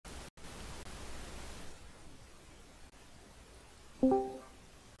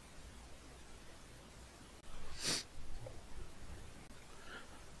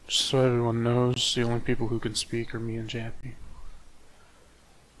Just so everyone knows, the only people who can speak are me and Jappy.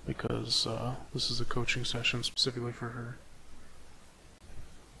 Because this is a coaching session specifically for her.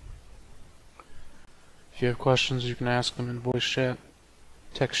 If you have questions, you can ask them in voice chat,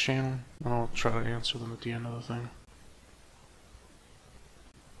 text channel, and I'll try to answer them at the end of the thing.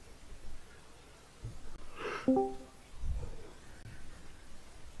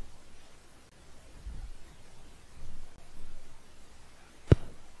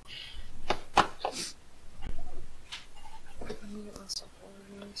 Let me get myself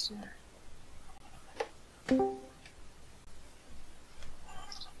organized here.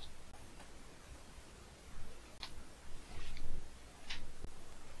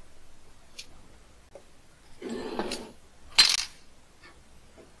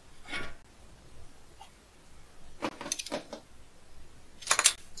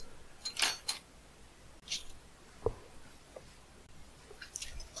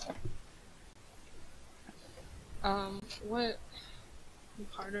 What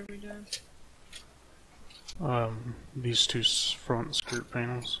part are we doing? These two front skirt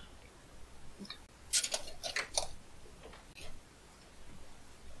panels.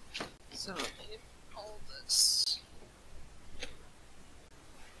 So, I need all this.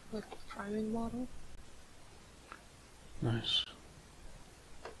 Like a priming model? Nice.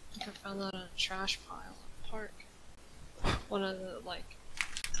 I think I found that in a trash pile in the park. One of the, like,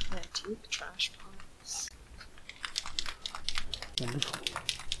 antique trash piles. Wonderful.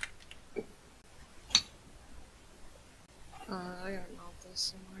 I gotta mount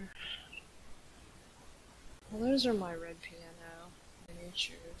this somewhere. Well, those are my red piano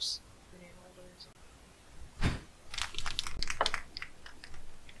miniatures. Mini holders.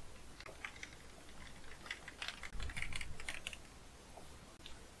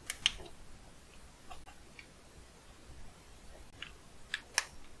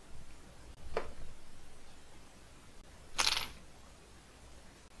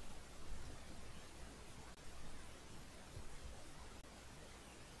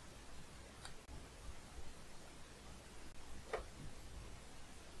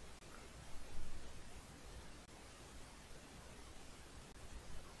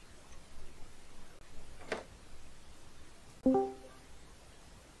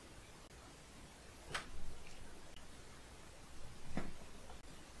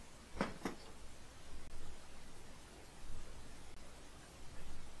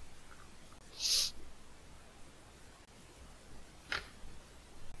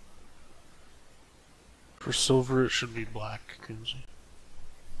 For silver, it should be black, Kinsey.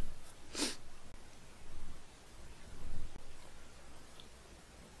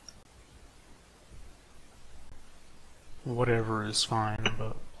 Whatever is fine,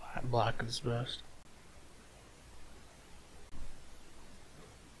 but black is best.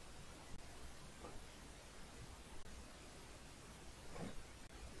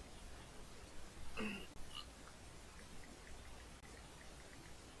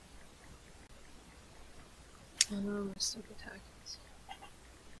 I know I'm stuck attacking.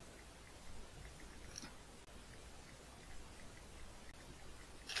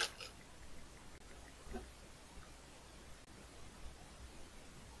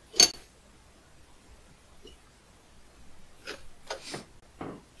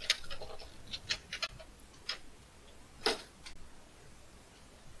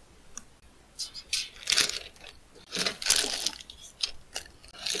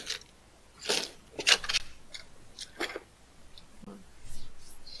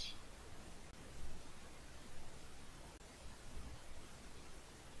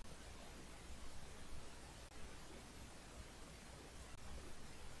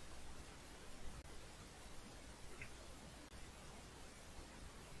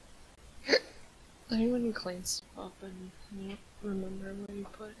 I think when you clean stuff up and you don't remember where you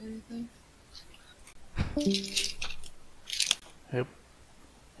put anything. Yep.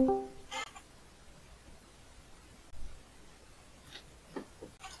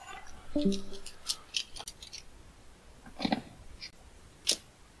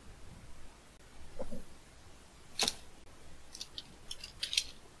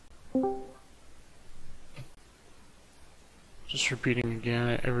 Just repeating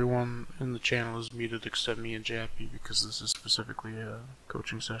again, everyone in the channel is muted except me and Jappy because this is specifically a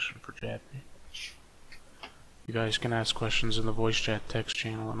coaching session for Jappy. You guys can ask questions in the voice chat text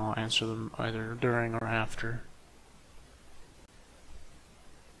channel and I'll answer them either during or after.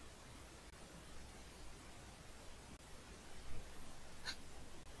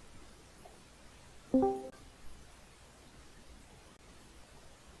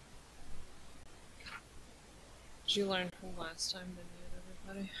 Did you learn from last time to mute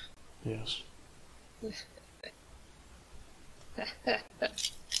buddy. Yes.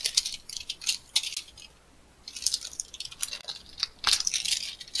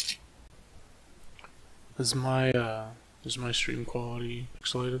 Is my stream quality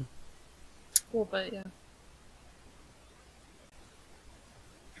pixelated? A little bit, yeah.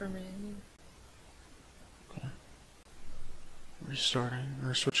 For me. Okay. Restarting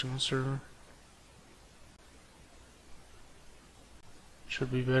or switching the server.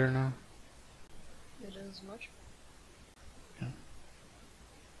 Should be better now. It is much better. Okay.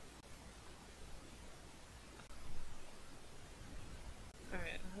 Alright,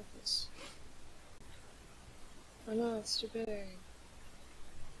 I hope this. Oh no, it's too big.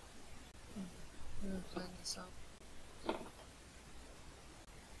 I'm gonna find this out.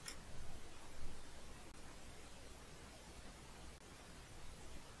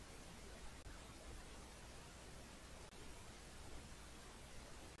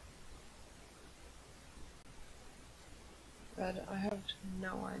 But I have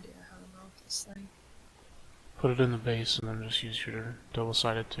no idea how to mount this thing. Put it in the base and then just use your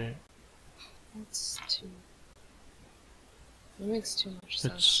double-sided tape. That's too. It makes too much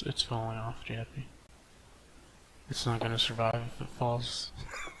sense. It's falling off, Jappy. It's not gonna survive if it falls.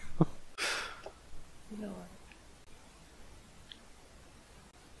 You know what?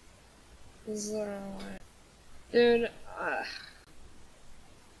 This is the wrong way. Dude,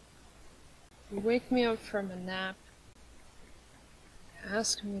 you wake me up from a nap,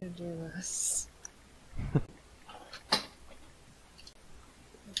 ask me to do this.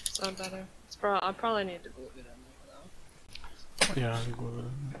 Is that better? I probably need to glue it in there though. Yeah, I can glue it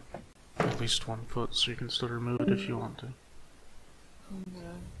at least 1 foot so you can still remove it if you want to. I'm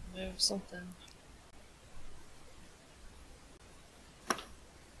gonna move something.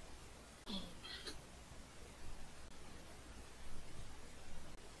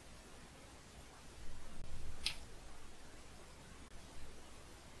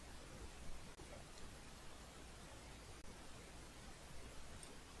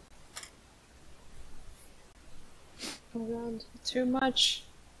 Oh god, too much.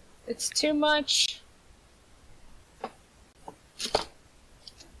 It's too much.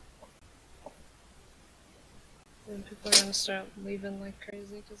 And people are gonna start leaving like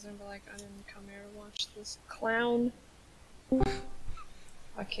crazy because they're like, I didn't come here to watch this clown.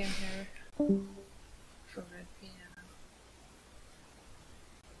 I came here for red piano.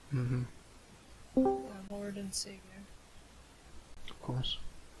 Mm-hmm. My Lord and Savior. Of course.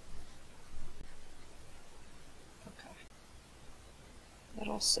 Okay.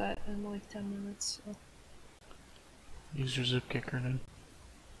 That'll set in like 10 minutes. So. Use your zip kicker, dude.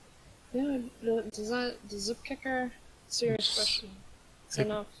 Yeah, does the zip kicker, serious question, does it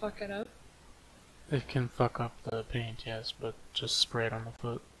not fuck it up? It can fuck up the paint, yes, but just spray it on the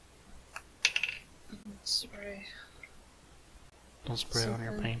foot. Spray. Don't spray it on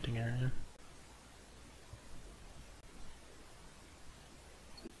your painting area.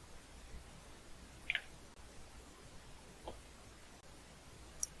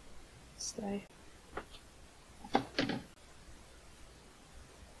 Stay.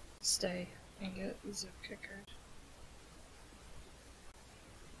 Stay and get the zip kicker.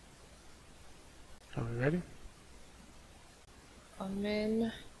 Are we ready? I'm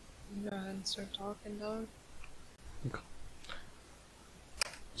in. You go ahead and start talking, dog. Okay.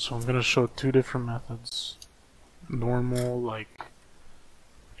 So I'm gonna show 2 different methods. Normal, like,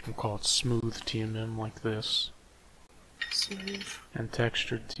 you can call it smooth TMM like this. Smooth. And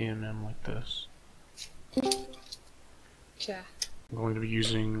textured TMM like this. Okay. I'm going to be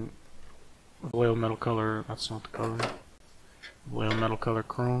using Vallejo Metal Color, that's not the color. Vallejo Metal Color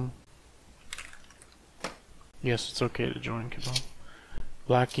Chrome. Yes, it's okay to join, kiddo.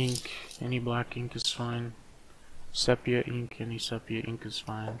 Black ink, any black ink is fine. Sepia ink, any sepia ink is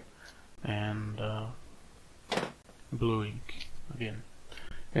fine. And blue ink, again.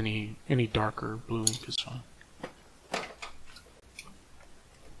 Any darker blue ink is fine.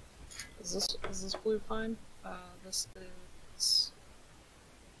 Is this blue fine? This is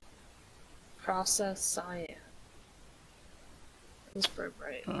process cyan. It's pretty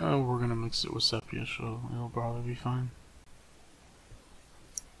bright. We're gonna mix it with sepia, so it'll probably be fine.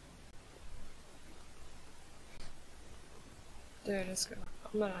 Dude, it's gonna.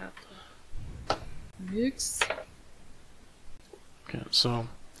 I'm gonna have to mix. Okay, so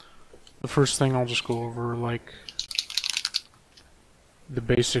the first thing I'll just go over, like, the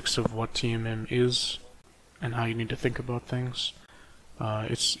basics of what TMM is and how you need to think about things.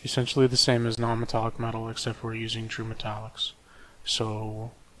 It's essentially the same as non-metallic metal, except we're using true metallics.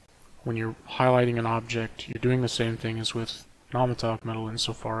 So when you're highlighting an object, you're doing the same thing as with non-metallic metal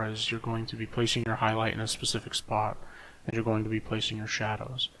insofar as you're going to be placing your highlight in a specific spot, and you're going to be placing your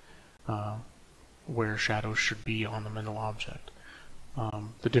shadows where shadows should be on the metal object.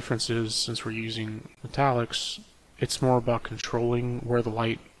 The difference is, since we're using metallics, it's more about controlling where the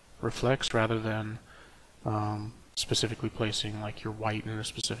light reflects rather than specifically placing like your white in a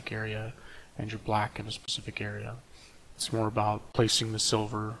specific area and your black in a specific area. It's more about placing the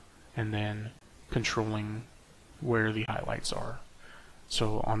silver and then controlling where the highlights are.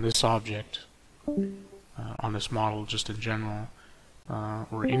 So on this object, on this model just in general,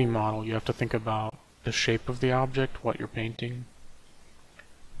 or any model, you have to think about the shape of the object, what you're painting,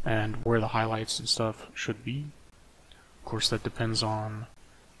 and where the highlights and stuff should be. Of course, that depends on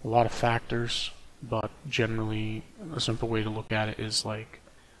a lot of factors, but generally a simple way to look at it is like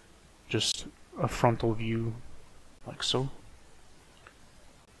just a frontal view, like so.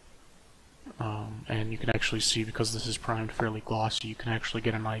 And you can actually see, because this is primed fairly glossy, you can actually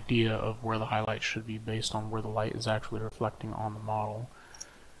get an idea of where the highlights should be based on where the light is actually reflecting on the model.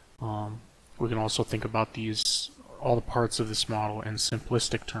 We can also think about all the parts of this model in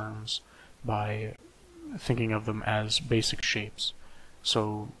simplistic terms by thinking of them as basic shapes.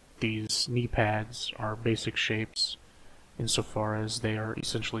 So these knee pads are basic shapes insofar as they are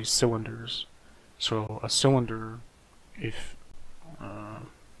essentially cylinders. So a cylinder, if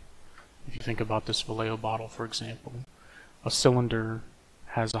you think about this Vallejo bottle, for example, a cylinder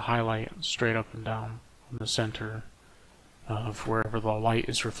has a highlight straight up and down in the center of wherever the light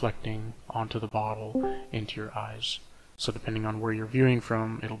is reflecting onto the bottle into your eyes. So depending on where you're viewing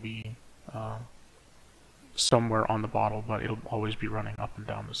from, it'll be somewhere on the bottle, but it'll always be running up and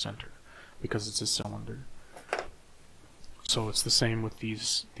down the center because it's a cylinder. So it's the same with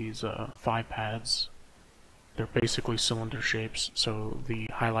these thigh pads. They're basically cylinder shapes, so the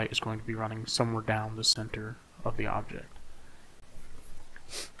highlight is going to be running somewhere down the center of the object.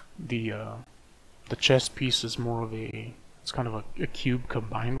 The chest piece is more of it's kind of a cube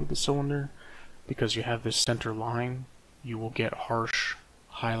combined with the cylinder, because you have this center line. You will get harsh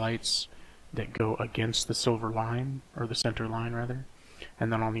highlights that go against the silver line, or the center line rather,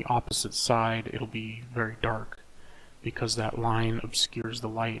 and then on the opposite side it'll be very dark, because that line obscures the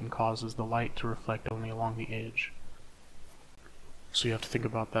light and causes the light to reflect only along the edge. So you have to think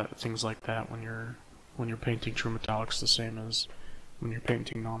about things like that when you're painting true metallics, the same as when you're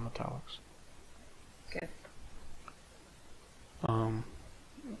painting non-metallics. Okay.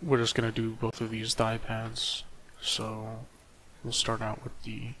 We're just gonna do both of these thigh pads, so we'll start out with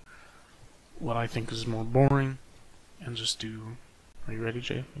what I think is more boring, and just do. Are you ready,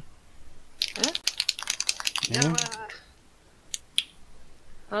 JP? Huh? Yeah.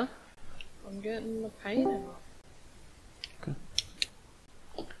 Huh? I'm getting the paint off. Okay.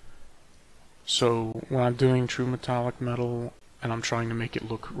 So when I'm doing true metallic metal and I'm trying to make it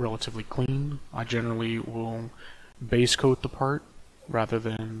look relatively clean, I generally will base coat the part rather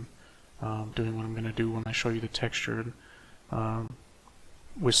than doing what I'm going to do when I show you the textured.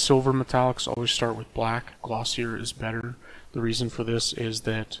 With silver metallics, always start with black. Glossier is better. The reason for this is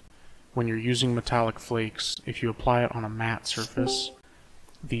that when you're using metallic flakes, if you apply it on a matte surface,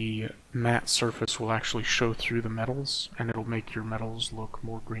 the matte surface will actually show through the metals, and it'll make your metals look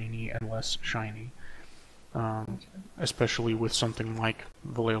more grainy and less shiny. Especially with something like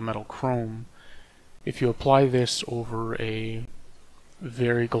Vallejo Metal Chrome. If you apply this over a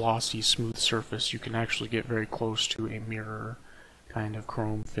very glossy, smooth surface, you can actually get very close to a mirror kind of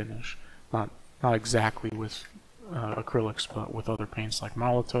chrome finish. Not exactly with acrylics, but with other paints like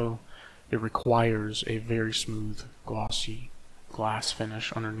Molotow, it requires a very smooth, glossy glass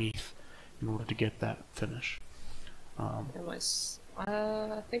finish underneath in order to get that finish. I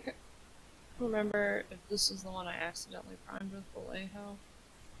think I remember if this is the one I accidentally primed with Vallejo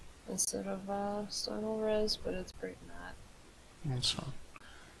instead of Stynol Res, but it's pretty matte. That's fine.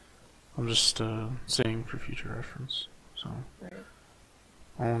 I'm just saying for future reference. So Right.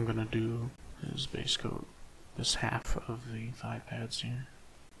 all I'm gonna do is base coat this half of the thigh pads here.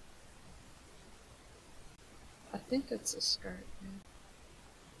 I think it's a skirt.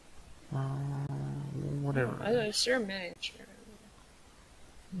 Whatever. It's your miniature.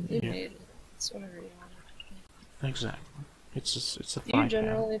 You Yeah. made it. It's whatever you want. Exactly. It's a thigh You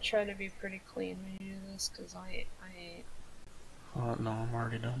generally try to be pretty clean when you do this, because I ain't. No, I'm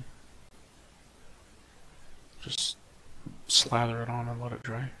already done. Just slather it on and let it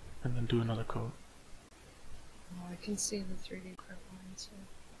dry, and then do another coat. Oh, I can see the 3D print lines here.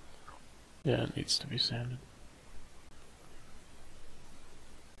 Yeah, it needs to be sanded.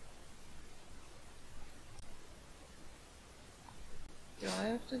 Do I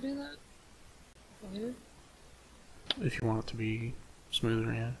have to do that? Later? if you want it to be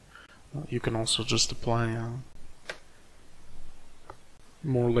smoother. Yeah. You can also just apply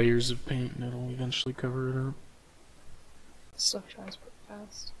more layers of paint, and it'll eventually cover it up. Stuff dries pretty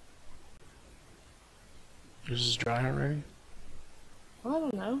fast. Yours is dry already? I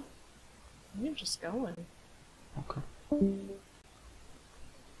don't know. You're just going. Okay.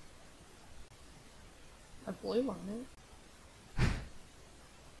 I blew on it.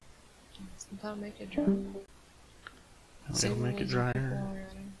 Sometimes make it dry. It'll make it drier.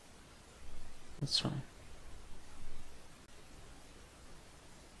 That's fine.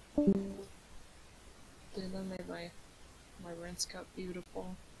 Dude, that made my rinse cup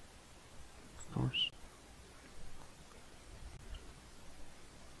beautiful. Of course.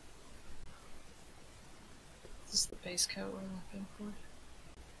 This is the base coat we're looking for.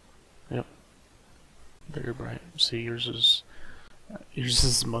 Yep. Very bright. See, yours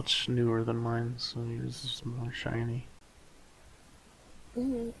is much newer than mine, so yours is more shiny.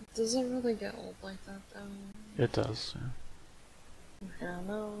 Does it really get old like that though? It does, yeah. Yeah,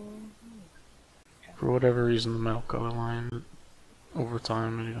 no. For whatever reason, the metal color line, over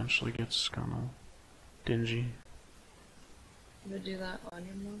time, it eventually gets kind of dingy. Would it do that on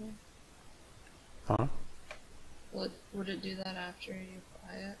your model? Huh? Would it do that after you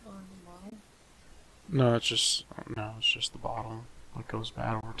apply it on the model? No, it's just the bottle. It goes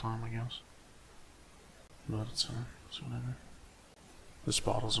bad over time, I guess. But it's whatever. This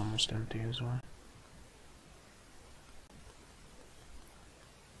bottle's almost empty as well.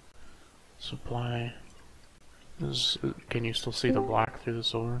 Supply. Can you still see the black through the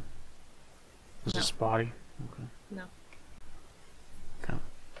silver? Is this body? Okay. No. Okay.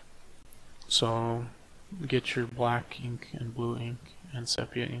 So, get your black ink and blue ink and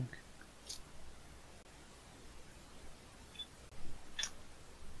sepia ink.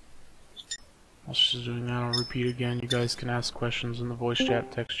 While she's doing that, I'll repeat again. You guys can ask questions in the voice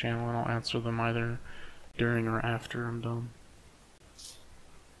chat text channel, and I'll answer them either during or after I'm done.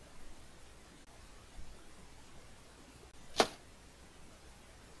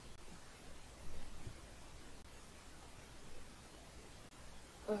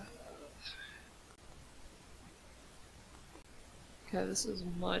 Okay, this is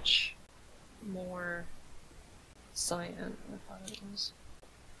much more cyan than I thought it was.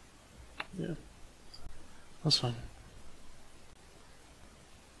 Yeah. That's fine.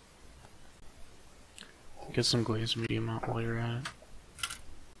 Get some glazed medium out while you're at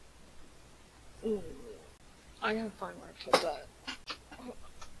it. I gotta find where I put that.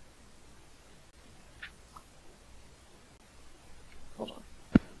 Hold on.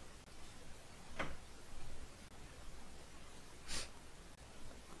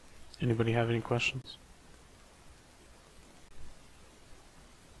 Anybody have any questions?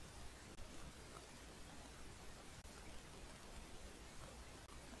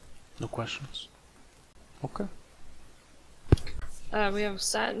 No questions? Okay. We have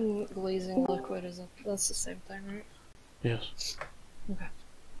satin glazing liquid. That's the same thing, right? Yes. Okay.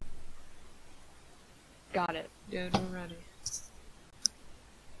 Got it, dude. We're ready.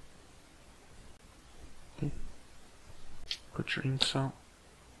 Okay. Put your inks out.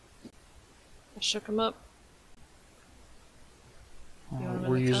 I shook them up.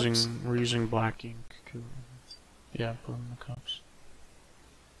 We're using black ink. Yeah, put in the cups.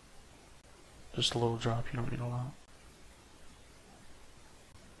 Just a little drop. You don't need a lot.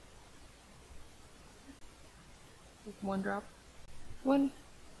 One drop. One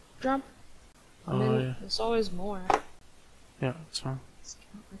drop. I mean, Yeah. there's always more. Yeah, that's fine. It's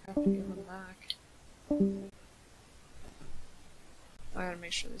not like I have to give them back. I gotta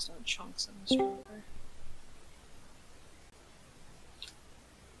make sure there's no chunks in the strawberry.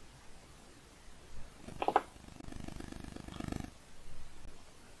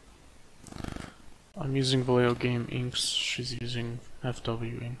 I'm using Vallejo Game inks. She's using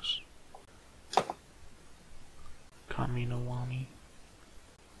FW inks. Kami no Wami.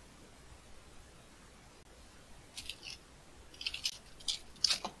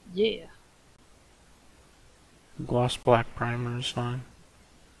 Yeah. Gloss black primer is fine.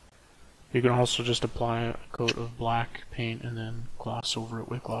 You can also just apply a coat of black paint and then gloss over it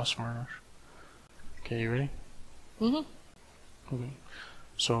with gloss varnish. Okay, you ready? Okay.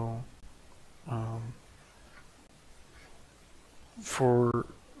 So, for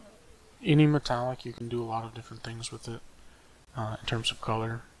any metallic, you can do a lot of different things with it. In terms of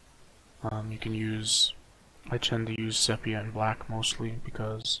color, you can use. I tend to use sepia and black mostly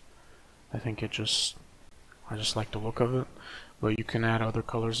because I think I just like the look of it. But you can add other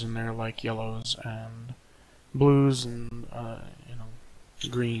colors in there like yellows and blues and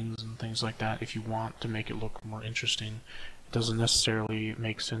greens and things like that if you want to make it look more interesting. It doesn't necessarily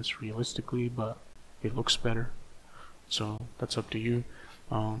make sense realistically, but it looks better. So that's up to you.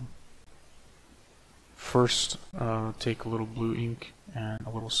 First, take a little blue ink and a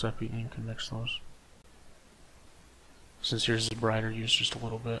little sepia ink and mix those. Since yours is brighter, use just a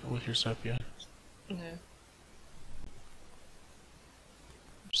little bit with your sepia. Yeah.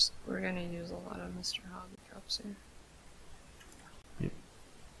 We're gonna use a lot of Mr. Hobby cups here. Yep.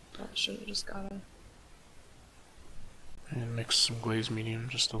 I should have just got a... And mix some glaze medium,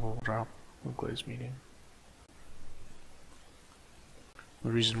 just a little drop of glaze medium.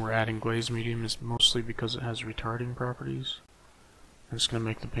 The reason we're adding glaze medium is mostly because it has retarding properties. And it's gonna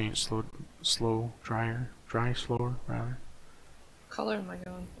make the paint dry slower, rather. What color am I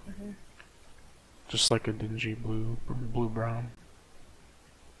going for here? Just like a dingy blue-brown.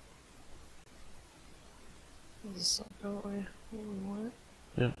 Is this like what we want?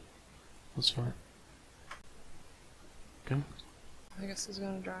 Yeah, that's fine. Okay. I guess it's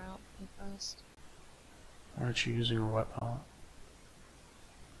gonna dry out pretty fast. Aren't you using a wet palette?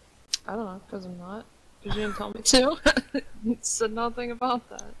 I don't know, because I'm not. Because you didn't tell me to. You said nothing about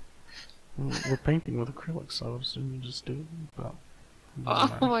that. Well, we're painting with acrylics, so I would assume you just do it. But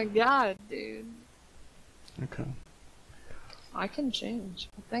oh my god, dude. Okay. I can change.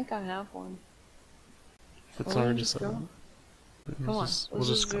 I think I have one. If it's already set up. Come on, We'll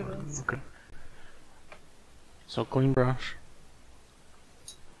just do go. this. Okay. So clean brush.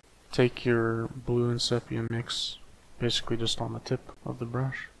 Take your blue and sepia mix, basically just on the tip of the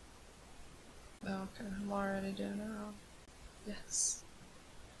brush. Oh, okay, I'm already doing it wrong. Yes.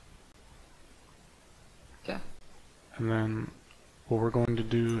 Okay. And then what we're going to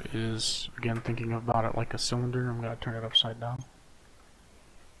do is, again, thinking about it like a cylinder, I'm going to turn it upside down.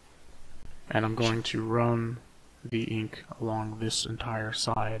 And I'm going to run the ink along this entire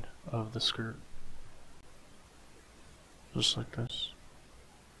side of the skirt. Just like this.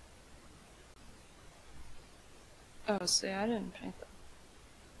 Oh, see, I didn't paint that.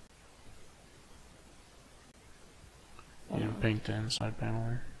 You didn't paint the inside panel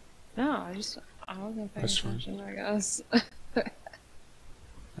there. No, I wasn't paying attention, I guess.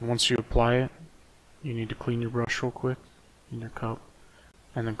 And once you apply it, you need to clean your brush real quick in your cup,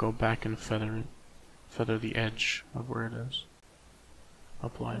 and then go back and feather the edge of where it is.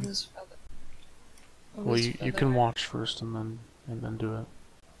 Apply it. Well, you can watch first and then do it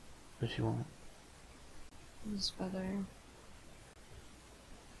if you want. Just feathering.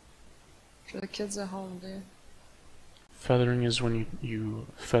 For the kids at home, dude. Feathering is when you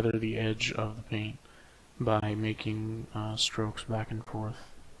feather the edge of the paint by making strokes back and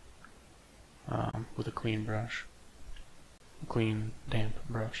forth with a clean brush. A clean, damp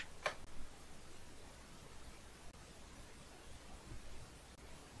brush.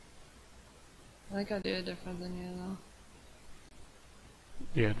 I think I do it different than you, though.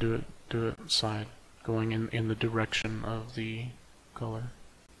 Yeah, do it side, going in the direction of the color.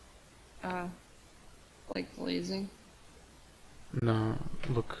 Like blazing? No,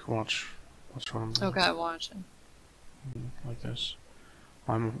 look, watch what I'm doing. Okay, I'm watching. Like this.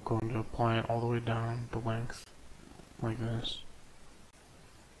 I'm going to apply it all the way down the length, like this.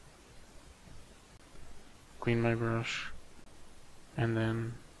 Clean my brush, and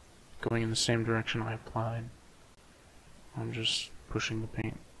then going in the same direction I applied, I'm just pushing the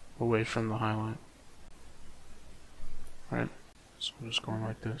paint away from the highlight. Right? So I'm just going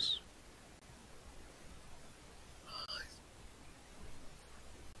like this.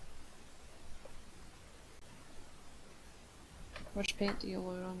 Which paint do you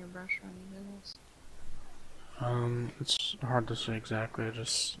load on your brush when you do this? It's hard to say exactly,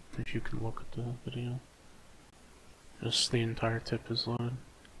 if you can look at the video. Just the entire tip is loaded.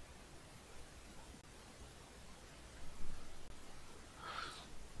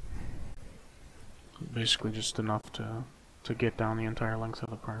 Basically just enough to get down the entire length of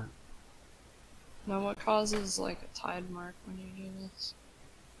the part. Now what causes like a tide mark when you do this?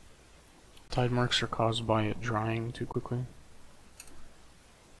 Tide marks are caused by it drying too quickly.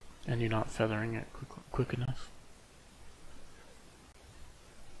 And you're not feathering it quick enough.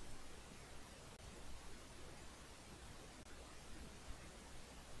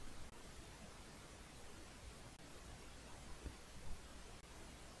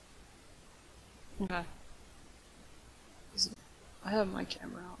 Okay. I have my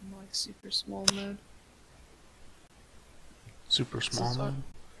camera out in like super small mode. Super small mode?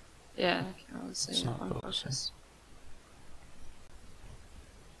 Yeah, I can't really see it's it not on focusing. focus.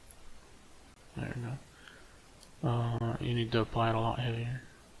 There you go. You need to apply it a lot heavier.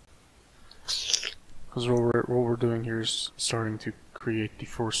 Because what we're doing here is starting to create the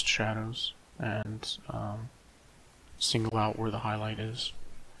forced shadows and single out where the highlight is.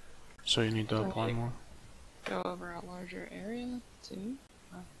 So you need to apply more. Go over a larger area too?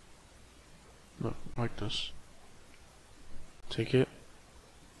 Look, like this. Take it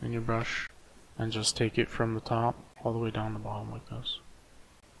in your brush and just take it from the top all the way down the bottom like this.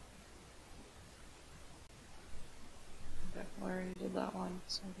 Okay, I already did that one,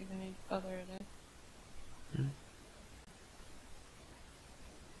 so I think I need to feather it in. Yeah.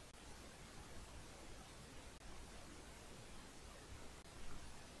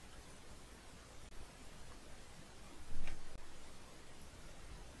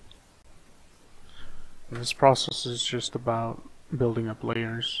 And this process is just about building up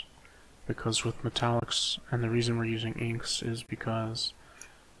layers, because with metallics, and the reason we're using inks is because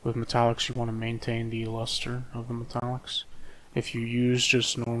with metallics you want to maintain the luster of the metallics. If you use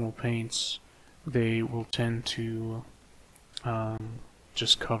just normal paints, they will tend to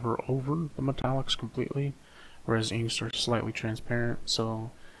just cover over the metallics completely, whereas inks are slightly transparent,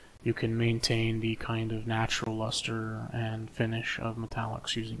 so you can maintain the kind of natural luster and finish of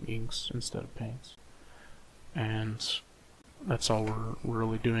metallics using inks instead of paints. And that's all we're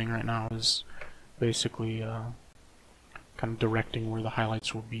really doing right now, is basically kind of directing where the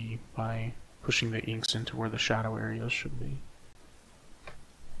highlights will be by pushing the inks into where the shadow areas should be.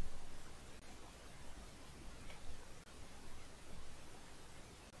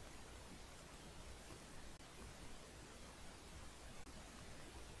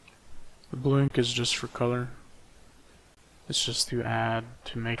 The blue ink is just for color. It's just to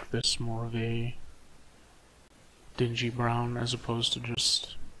make this more of a dingy brown as opposed to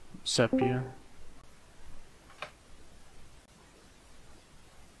just sepia.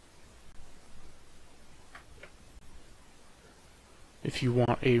 If you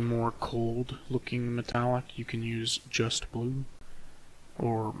want a more cold looking metallic, you can use just blue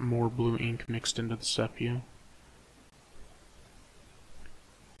or more blue ink mixed into the sepia.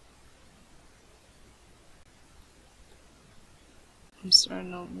 I'm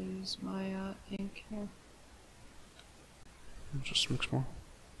starting to lose my ink here. Just mix more.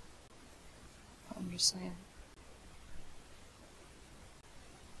 I'm just saying.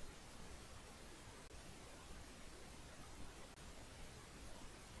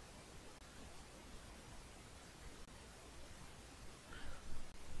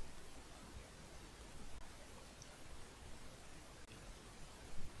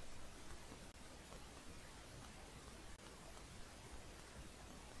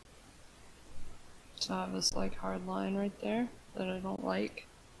 So I have this like hard line right there that I don't like.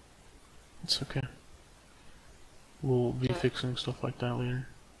 It's okay. We'll be fixing stuff like that later.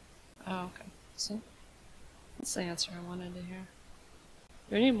 Oh, okay. See? That's the answer I wanted to hear.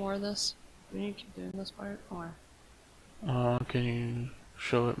 Do we need more of this? Do we need to keep doing this part? Or? Can you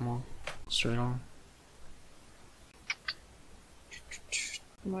show it more straight on?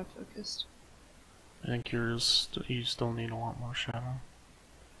 Am I focused? I think you still need a lot more shadow.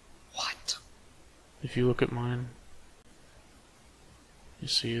 What? If you look at mine, you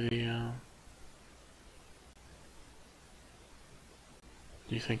see the,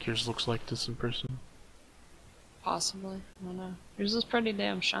 do you think yours looks like this in person? Possibly. I don't know. Yours is pretty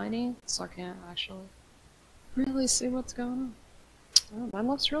damn shiny, so I can't actually really see what's going on. Oh, mine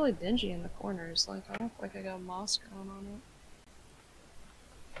looks really dingy in the corners. Like, I look like I got moss growing on it.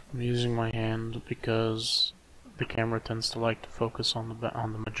 I'm using my hand because the camera tends to like to focus on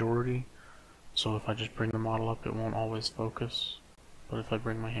the majority. So if I just bring the model up, it won't always focus. But if I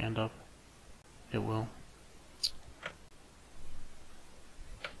bring my hand up, it will.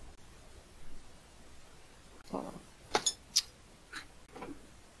 Hold on.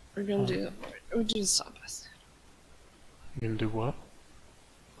 We're gonna do stop us. You gonna do what?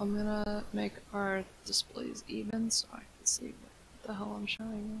 I'm gonna make our displays even so I can see what the hell I'm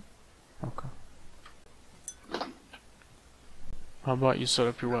showing you. Okay. How about you set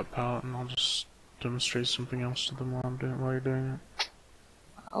up your wet palette and I'll just demonstrate something else to them while you're doing it.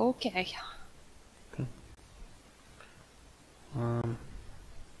 Okay. Okay.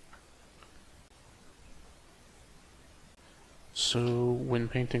 So when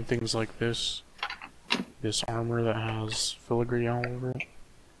painting things like this armor that has filigree all over it,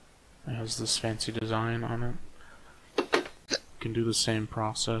 it has this fancy design on it, you can do the same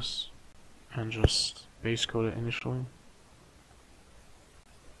process and just base coat it initially.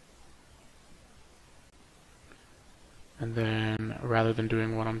 And then, rather than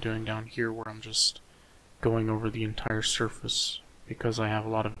doing what I'm doing down here, where I'm just going over the entire surface, because I have a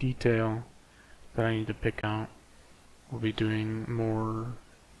lot of detail that I need to pick out, we'll be doing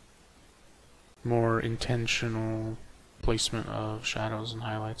more intentional placement of shadows and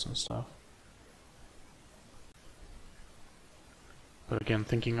highlights and stuff. But again,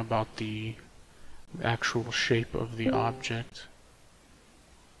 thinking about the actual shape of the object,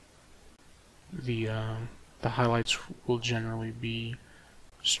 the highlights will generally be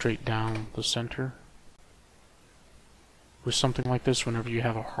straight down the center. With something like this, whenever you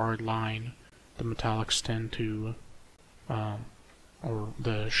have a hard line, the metallics tend to, or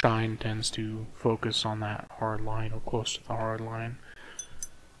the shine tends to focus on that hard line or close to the hard line.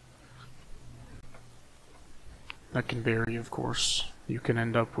 That can vary, of course. You can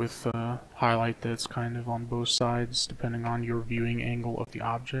end up with a highlight that's kind of on both sides, depending on your viewing angle of the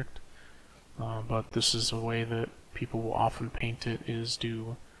object. But this is a way that people will often paint it, is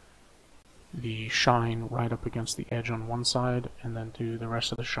do the shine right up against the edge on one side, and then do the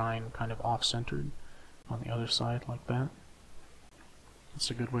rest of the shine kind of off-centered on the other side, like that.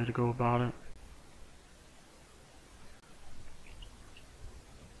 That's a good way to go about it.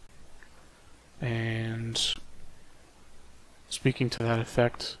 And speaking to that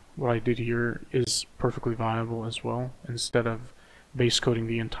effect, what I did here is perfectly viable as well. Instead of base coating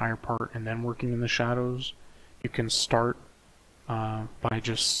the entire part and then working in the shadows, you can start by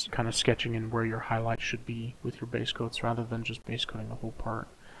just kind of sketching in where your highlight should be with your base coats rather than just base coating the whole part.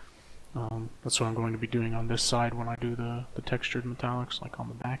 That's what I'm going to be doing on this side when I do the textured metallics, like on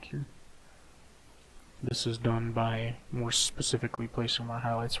the back here. This is done by more specifically placing my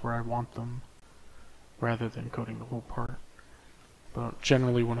highlights where I want them rather than coating the whole part. But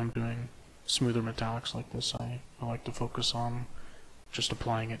generally when I'm doing smoother metallics like this, I like to focus on just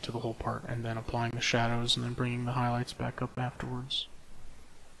applying it to the whole part and then applying the shadows and then bringing the highlights back up afterwards.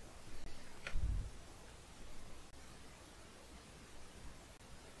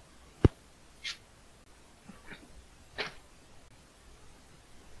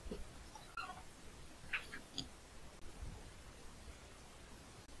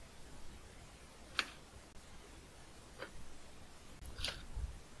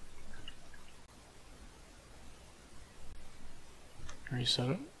 Are you set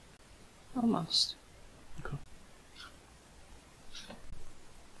up? Almost. Okay.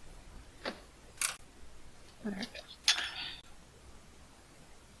 Alright.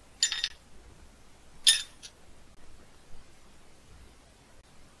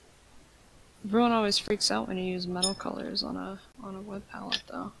 Everyone always freaks out when you use metal colors on a web palette,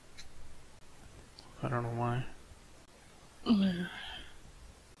 though. I don't know why.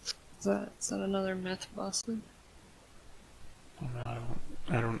 Is that another myth busted? I mean,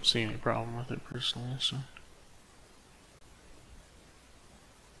 I don't see any problem with it personally, so.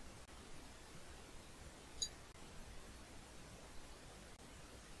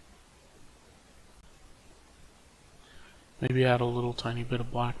 Maybe add a little tiny bit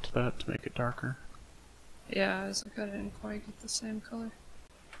of black to that to make it darker. Yeah, I was like, I didn't quite get the same color.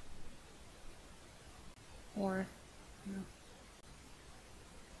 Or, you know.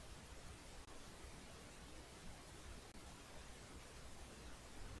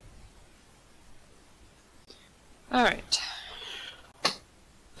 Alright.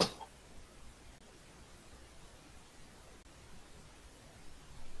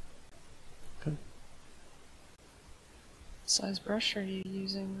 Okay. Size brush are you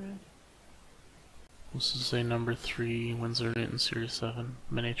using, Red? This is a number 3 Winsor Newton Series 7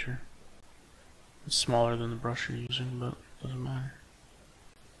 miniature. It's smaller than the brush you're using, but it doesn't matter.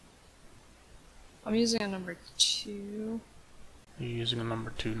 I'm using a number 2. You're using a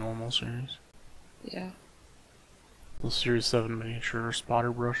number 2 normal series. Yeah. The Series 7 miniature are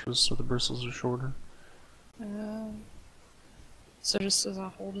spotter brushes, so the bristles are shorter. So it just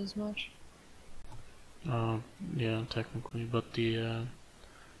doesn't hold as much? Yeah, technically, but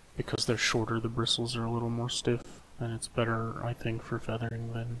because they're shorter, the bristles are a little more stiff, and it's better, I think, for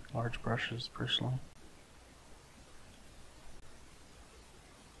feathering than large brushes, personally.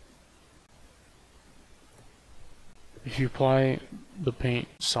 If you apply the paint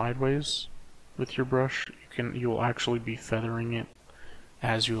sideways with your brush, you'll actually be feathering it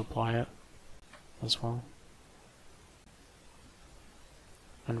as you apply it as well.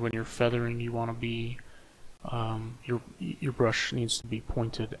 And when you're feathering, you want to be your brush needs to be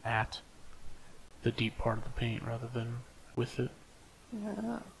pointed at the deep part of the paint rather than with it.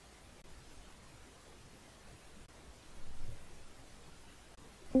 Yeah.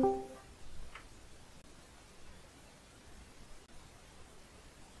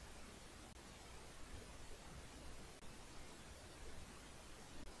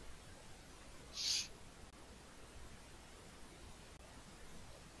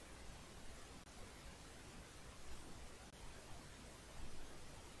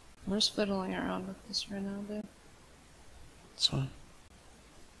 I'm just fiddling around with this right now, dude. That's fine.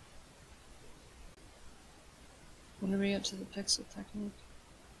 When do we get to the pixel technique?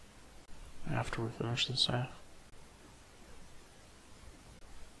 After we finish this half.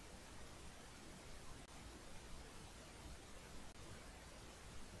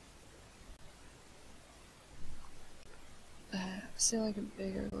 I see like a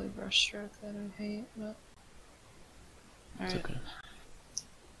big ugly brush stroke that I hate, but... It's Alright. okay.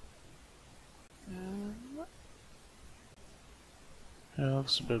 Yeah, that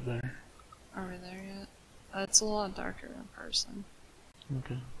looks a bit better. Are we there yet? It's a lot darker in person.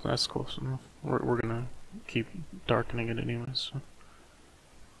 Okay, that's close enough. We're gonna keep darkening it anyways. So.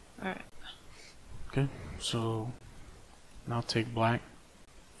 Alright. Okay, so now take black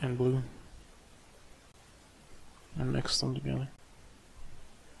and blue and mix them together.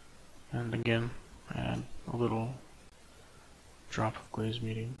 And again, add a little drop of glaze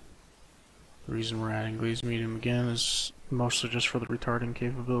medium. The reason we're adding glaze medium again is mostly just for the retarding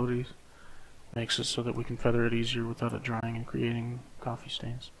capabilities. Makes it so that we can feather it easier without it drying and creating coffee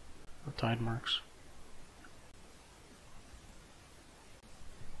stains or tide marks.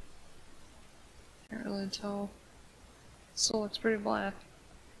 Can't really tell. Still looks pretty black.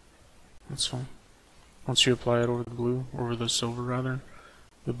 That's fine. Once you apply it over the blue, over the silver rather,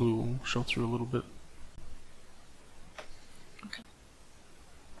 the blue will show through a little bit. Okay.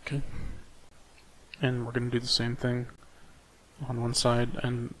 Okay. And we're going to do the same thing on one side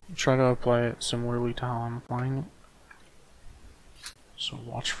and try to apply it similarly to how I'm applying it. So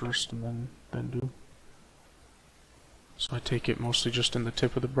watch first and then do. So I take it mostly just in the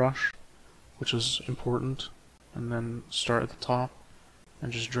tip of the brush, which is important, and then start at the top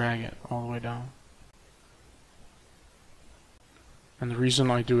and just drag it all the way down. And the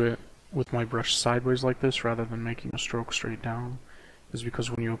reason I do it with my brush sideways like this rather than making a stroke straight down is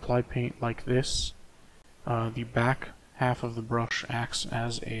because when you apply paint like this, the back half of the brush acts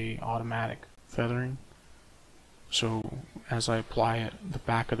as a automatic feathering. So as I apply it, the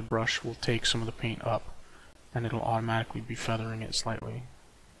back of the brush will take some of the paint up and it'll automatically be feathering it slightly.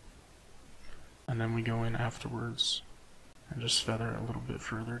 And then we go in afterwards and just feather it a little bit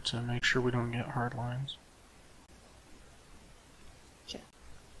further to make sure we don't get hard lines. Okay.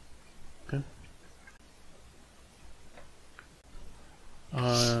 Okay.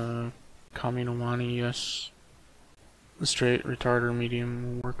 Kaminowani, yes. The straight retarder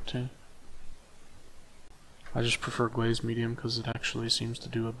medium will work too. I just prefer glaze medium because it actually seems to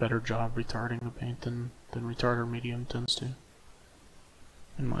do a better job retarding the paint than retarder medium tends to,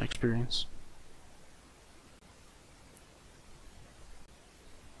 in my experience.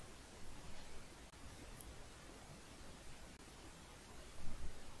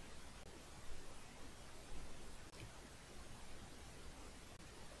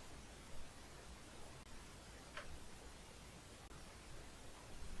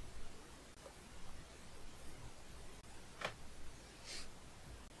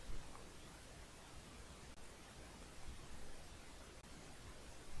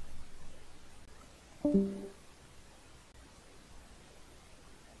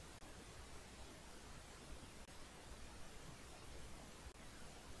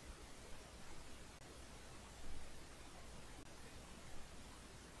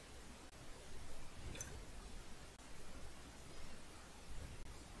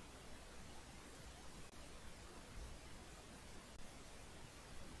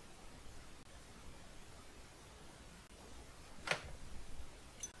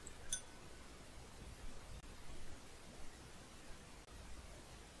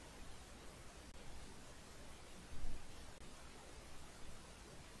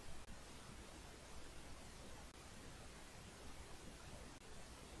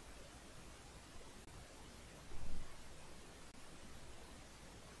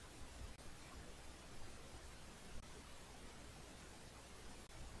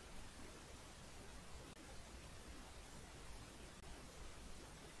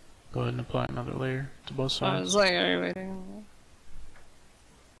 Go ahead and apply another layer to both sides. I was like, are you waiting?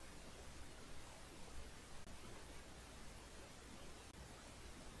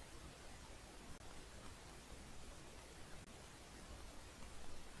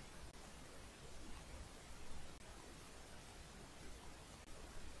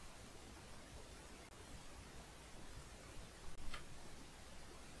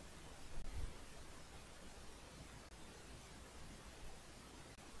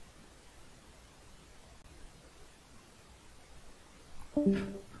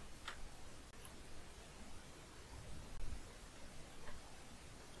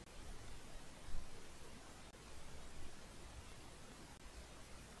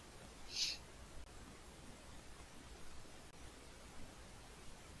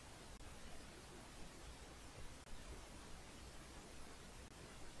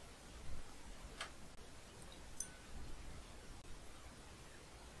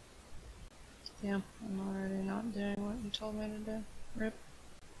 Damn, I'm already not doing what you told me to do. Rip.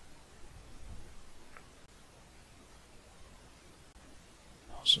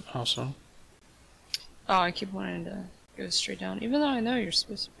 How so? Oh, I keep wanting to go straight down, even though I know you're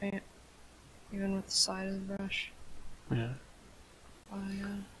supposed to paint, even with the side of the brush. Yeah. I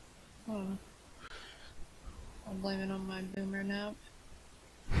don't know. I'll blame it on my boomer nap.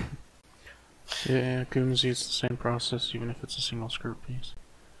 Yeah, Kumsi, it's the same process, even if it's a single skirt piece.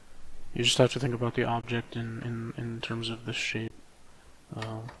 You just have to think about the object in terms of the shape.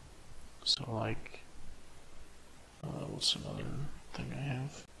 So like, what's another thing I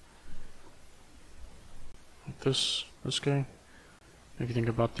have? Like this guy. If you think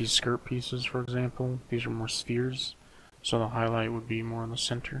about these skirt pieces, for example, these are more spheres, so the highlight would be more in the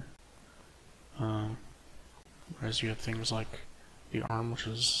center. Whereas you have things like the arm, which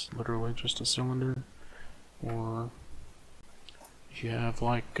is literally just a cylinder, or if you have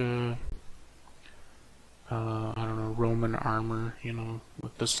like I don't know, Roman armor, you know,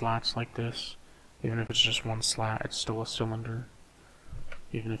 with the slats like this. Even if it's just one slat, it's still a cylinder.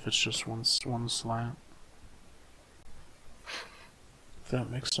 Even if it's just one slat. If that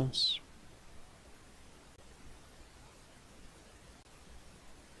makes sense.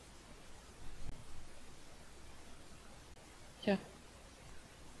 Yeah.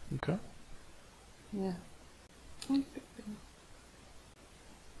 Okay. Yeah.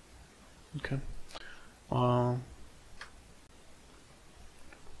 Okay.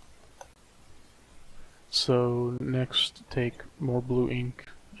 So next, take more blue ink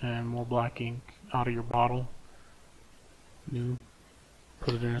and more black ink out of your bottle. New.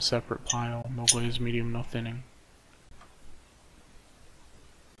 Put it in a separate pile. No glaze, medium, no thinning.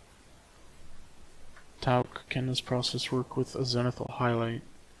 Talc, can this process work with a zenithal highlight?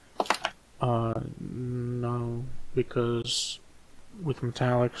 No, because with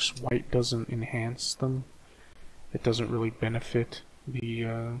metallics, white doesn't enhance them. It doesn't really benefit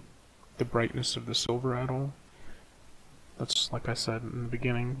the brightness of the silver at all. That's, like I said in the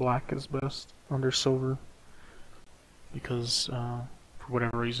beginning, black is best under silver, because for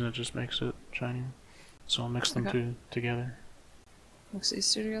whatever reason it just makes it shinier. So I'll mix them together. Mix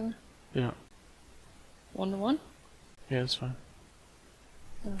these two together? Yeah. 1 to 1? Yeah, it's fine.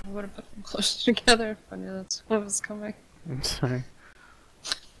 I would have put them closer together if I knew that's what was coming. I'm sorry.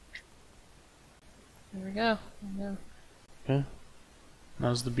 There we go. Okay.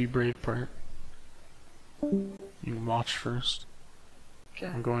 Now's the be brave part. You can watch first. Okay.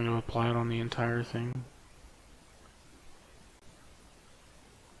 I'm going to apply it on the entire thing.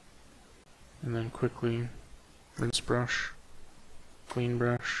 And then quickly rinse brush, clean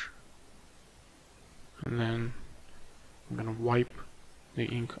brush, and then I'm going to wipe the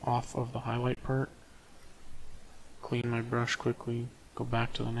ink off of the highlight part, clean my brush quickly, go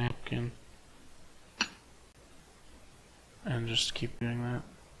back to the napkin, and just keep doing that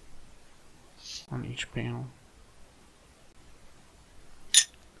on each panel.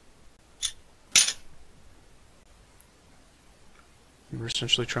 And we're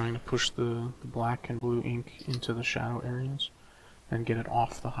essentially trying to push the black and blue ink into the shadow areas and get it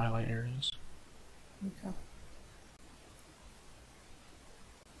off the highlight areas. Okay.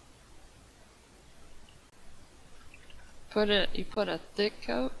 You put a thick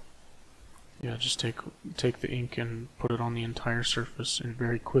coat? Yeah, just take the ink and put it on the entire surface and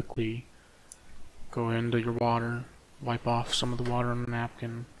very quickly go into your water, wipe off some of the water on the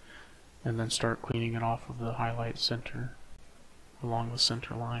napkin, and then start cleaning it off of the highlight center along the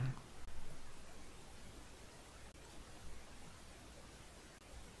center line.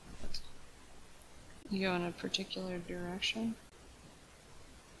 You go in a particular direction?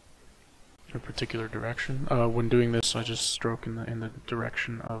 A particular direction. When doing this, I just stroke in the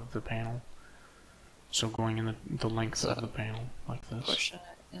direction of the panel. So going in the length of the panel, like this. Pushing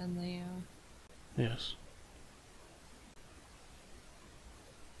it in the... Yes.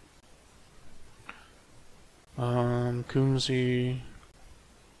 Kumsi.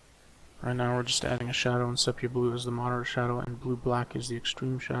 Right now we're just adding a shadow, and sepia blue is the moderate shadow, and blue black is the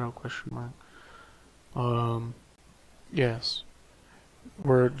extreme shadow, question mark. Yes.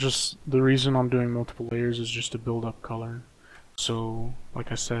 The reason I'm doing multiple layers is just to build up color. So,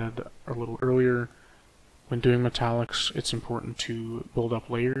 like I said a little earlier, when doing metallics, it's important to build up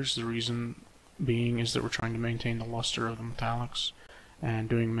layers. The reason being is that we're trying to maintain the luster of the metallics, and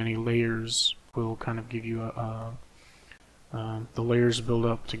doing many layers will kind of give you the layers build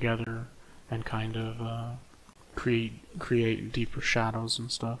up together and kind of create deeper shadows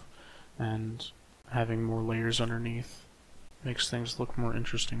and stuff, and having more layers underneath makes things look more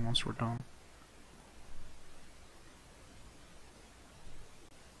interesting once we're done.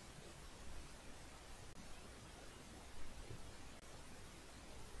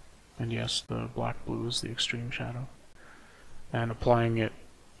 and yes, the black blue is the extreme shadow. And applying it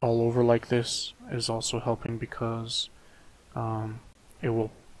all over like this is also helping because it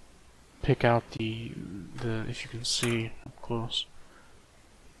will pick out the if you can see up close,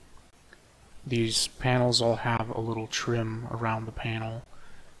 these panels all have a little trim around the panel,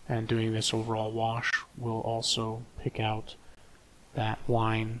 and doing this overall wash will also pick out that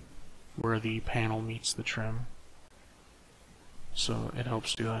line where the panel meets the trim. So it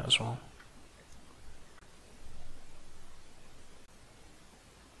helps do that as well.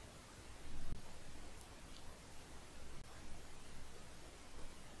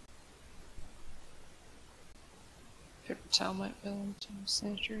 Paper towel might go into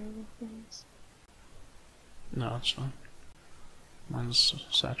saturated things. No, it's fine. Mine's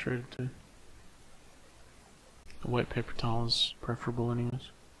saturated too. The white paper towel is preferable anyways.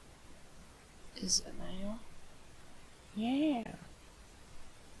 Is it now? Yeah.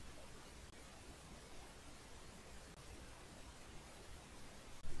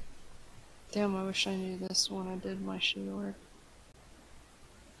 Damn, I wish I knew this when I did my shoe work.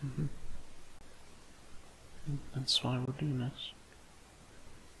 That's why we're doing this.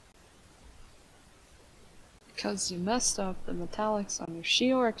 Because you messed up the metallics on your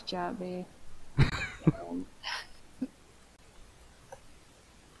She-Orc, Jabby.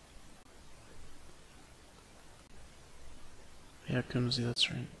 Yeah, Kumsey,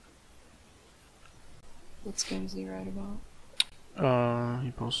 that's right. What's Gamesy right about?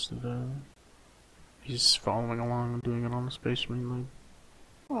 He posted, he's following along and doing it on the Space Marine League.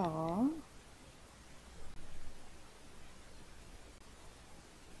 Aww.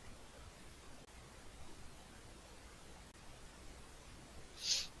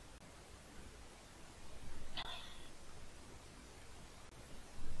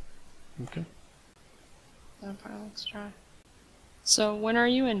 Okay. That probably looks dry. So when are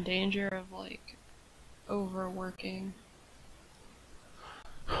you in danger of, like, overworking?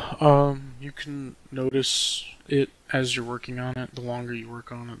 You can notice it as you're working on it. The longer you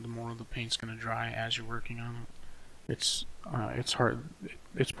work on it, the more the paint's gonna dry as you're working on it. It's hard.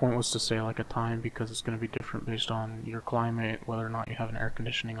 It's pointless to say like a time because it's gonna be different based on your climate, whether or not you have an air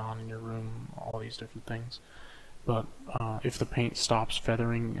conditioning on in your room, all these different things. But if the paint stops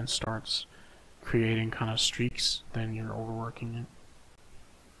feathering and starts creating kind of streaks, then you're overworking it.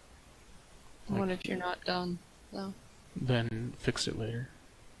 What if you're not done, though? Then fix it later.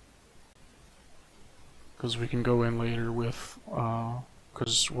 Because we can go in later with,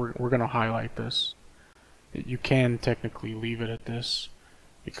 because we're gonna highlight this. You can technically leave it at this,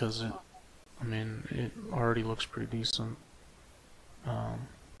 because I mean, it already looks pretty decent. Yeah,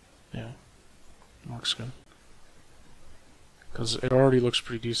 it looks good. Because it already looks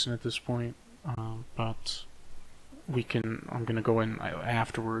pretty decent at this point, but I'm gonna go in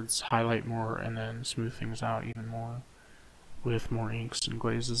afterwards, highlight more, and then smooth things out even more with more inks and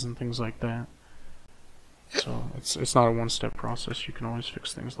glazes and things like that. So it's not a one-step process. You can always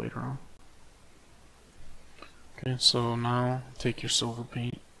fix things later on. Okay, so now take your silver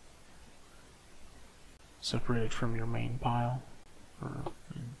paint, separate it from your main pile, or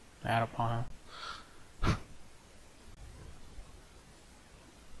add a pile.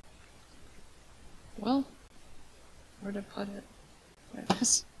 Well, where to put it? There it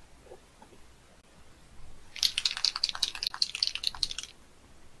is.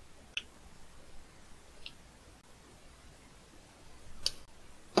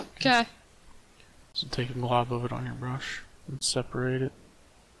 Okay. So take a glob of it on your brush and separate it.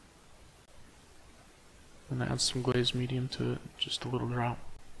 And add some glazed medium to it, just a little drop.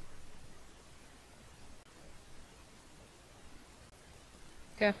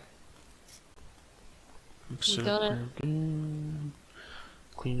 Okay. Mix it Done up it. there again.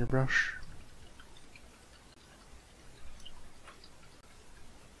 Clean your brush.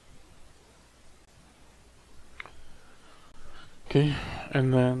 Okay,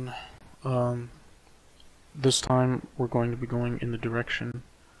 and then this time we're going to be going in the direction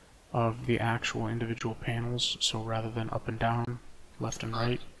of the actual individual panels, so rather than up and down, left and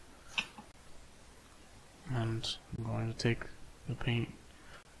right. And I'm going to take the paint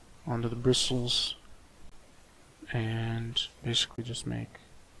onto the bristles and basically just make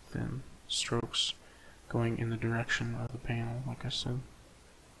thin strokes going in the direction of the panel, like I said.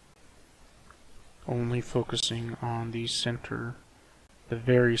 Only focusing on the center, the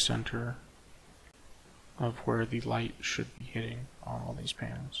very center of where the light should be hitting on all these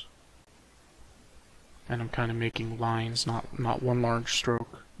panels. And I'm kind of making lines, not one large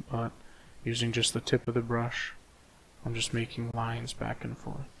stroke, but using just the tip of the brush, I'm just making lines back and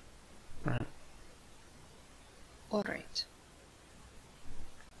forth. Right? Alright.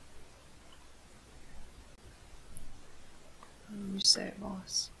 You say it,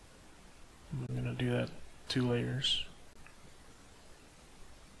 boss. I'm gonna do that 2 layers.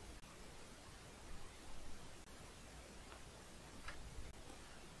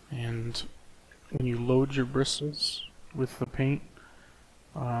 And when you load your bristles with the paint,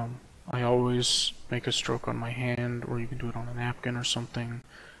 I always make a stroke on my hand, or you can do it on a napkin or something.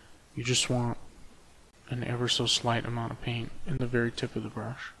 You just want an ever so slight amount of paint in the very tip of the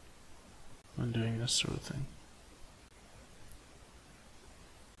brush when doing this sort of thing.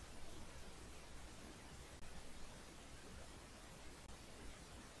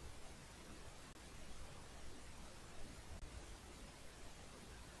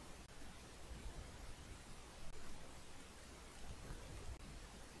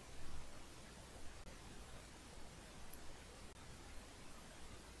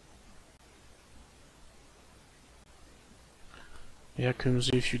 Yeah,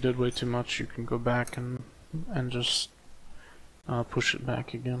 Kumzi, if you did way too much, you can go back and just push it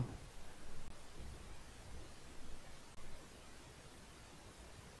back again.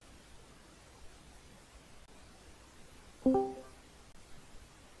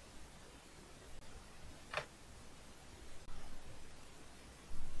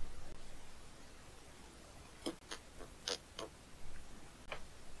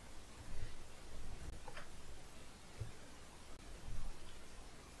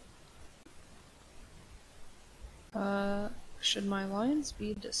 Should my lines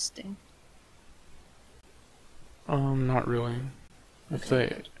be distinct? Not really. If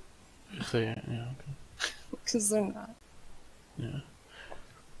they, yeah, okay. Because they're not. Yeah.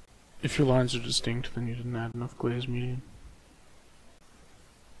 If your lines are distinct, then you didn't add enough glaze medium.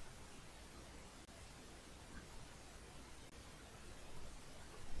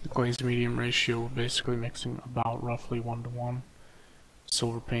 The glaze medium ratio, we're basically mixing about roughly 1:1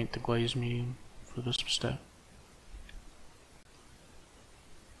 silver paint to glaze medium for this step.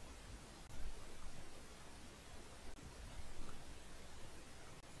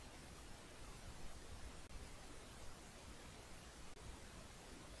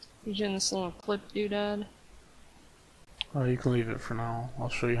 You doing this little clip doodad? You can leave it for now. I'll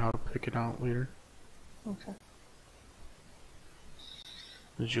show you how to pick it out later. Okay.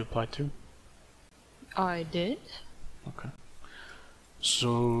 Did you apply to? I did. Okay.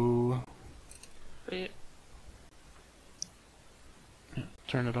 So, Wait. yeah,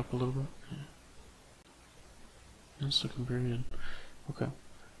 turn it up a little bit. Yeah. That's looking very good. Okay.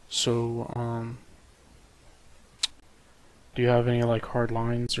 So, do you have any like hard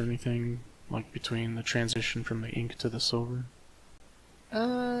lines or anything like between the transition from the ink to the silver?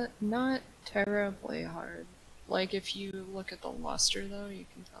 Not terribly hard. Like if you look at the luster though, you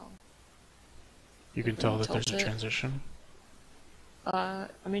can tell. You can tell that there's a transition? I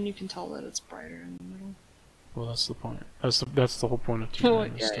mean you can tell that it's brighter in the middle. Well, that's the point. That's the whole point of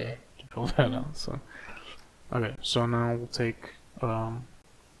TMM is to fill that out. So, okay. So now we'll take the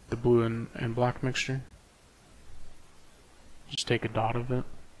blue and black mixture. Just take a dot of it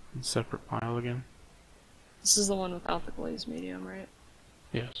in separate pile again. This is the one without the glaze medium, right?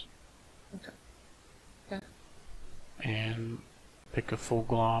 Yes. Okay. Okay. And pick a full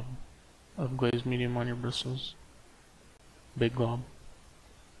glob of glaze medium on your bristles. Big glob.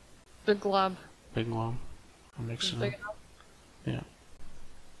 Big glob. Big glob. I'll mix it up. Yeah.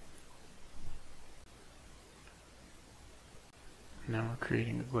 Now we're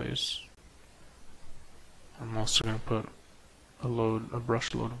creating a glaze. I'm also going to put a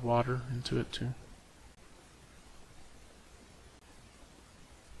brush load of water into it too.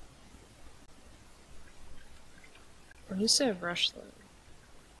 When you say brush load?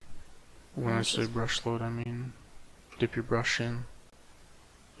 When I say brush load, I mean dip your brush in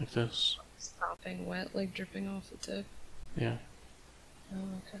like this. Stopping wet, like dripping off the tip? Yeah. Oh,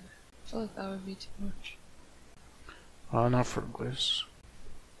 okay. I feel like that would be too much. Not for a glaze.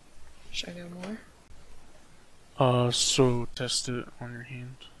 Should I go more? So test it on your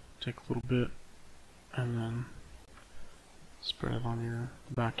hand. Take a little bit, and then spread it on your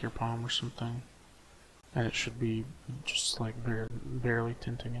back of your palm or something, and it should be just like barely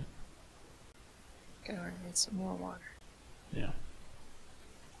tinting it. Okay, I need some more water. Yeah.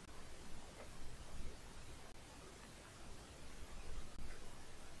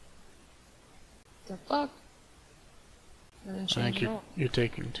 The fuck? I think you're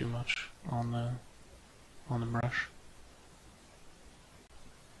taking too much on the brush.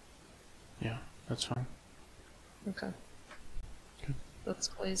 Yeah, that's fine. Okay. Good. That's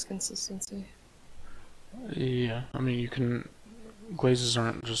glaze consistency. Yeah, I mean glazes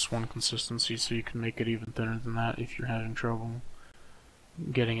aren't just one consistency, so you can make it even thinner than that if you're having trouble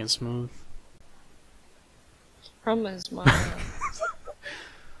getting it smooth. Problem is my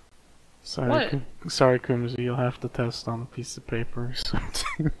Sorry, sorry, Kumzi, you'll have to test on a piece of paper or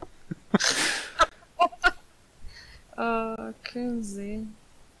something. Kunzi.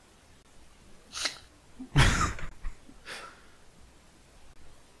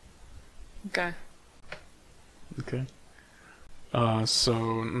 Okay. Okay.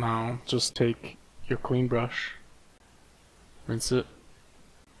 So now just take your clean brush, rinse it,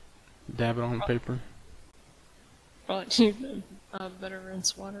 dab it on the paper. Probably need better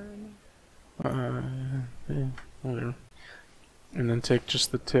rinse water in Yeah, whatever. And then take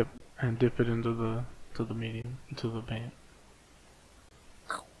just the tip and dip it into the medium, into the paint.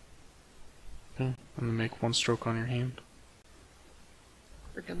 Okay. And then make one stroke on your hand.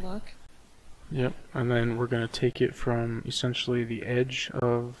 for good luck. Yep. And then we're gonna take it from essentially the edge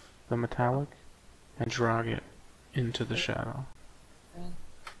of the metallic and drag it into the shadow. You're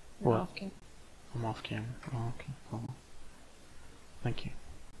What? off camera. I'm off camera. Oh, okay. Hold on. Thank you.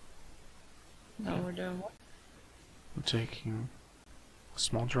 Now Okay. we're doing what? I'm taking a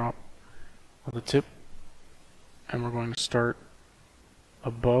small drop of the tip, and we're going to start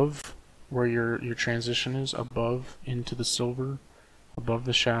above where your transition is, above into the silver, above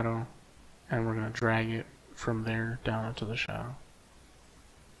the shadow, and we're going to drag it from there down into the shadow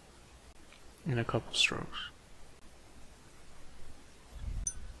in a couple strokes.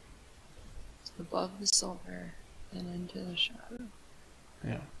 It's above the silver and into the shadow.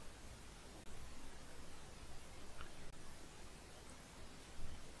 Yeah.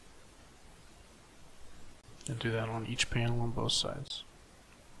 And do that on each panel on both sides.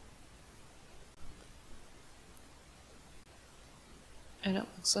 And it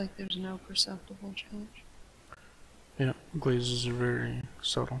looks like there's no perceptible change. Yeah, glazes are very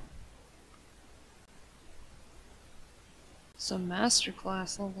subtle. Some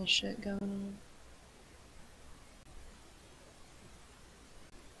masterclass level shit going on.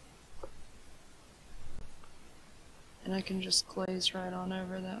 And I can just glaze right on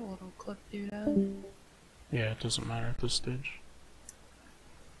over that little clip doodad. Yeah, it doesn't matter at this stage.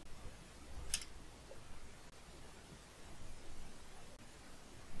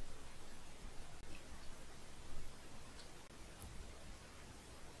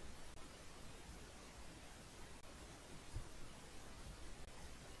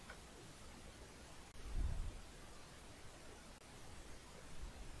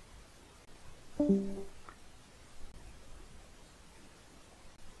 Oh.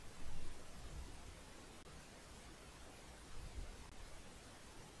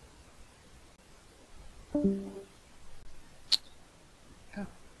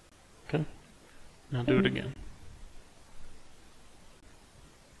 Okay, now do it again.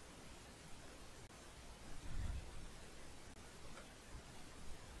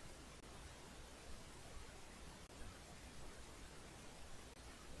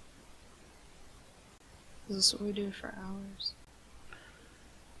 Is this what we do for hours?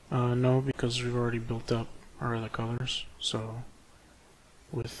 No, because we've already built up our other colors, so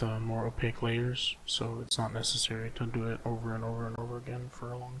with more opaque layers, so it's not necessary to do it over and over and over again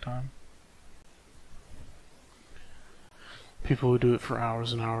for a long time. People who do it for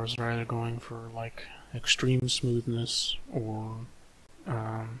hours and hours are either going for like extreme smoothness or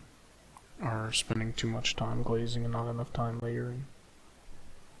are spending too much time glazing and not enough time layering.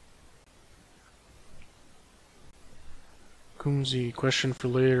 Kumzi, question for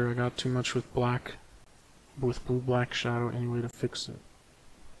later. I got too much with blue-black shadow. Any way to fix it?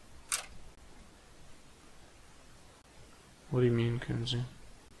 What do you mean, Kumzi?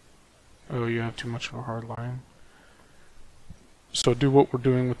 Oh, you have too much of a hard line. So do what we're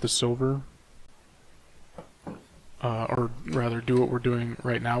doing with the silver, or rather do what we're doing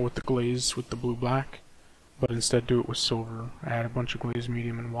right now with the glaze with the blue-black, but instead do it with silver. Add a bunch of glaze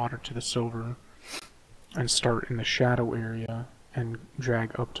medium and water to the silver, and start in the shadow area and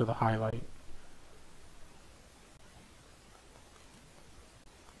drag up to the highlight.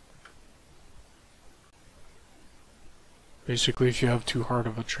 Basically, if you have too hard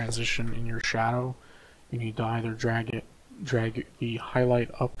of a transition in your shadow, you need to either drag the highlight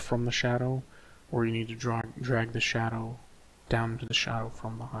up from the shadow, or you need to drag the shadow down to the shadow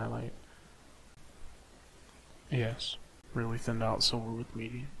from the highlight. Yes, really thinned out silver with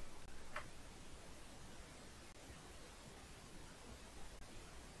medium.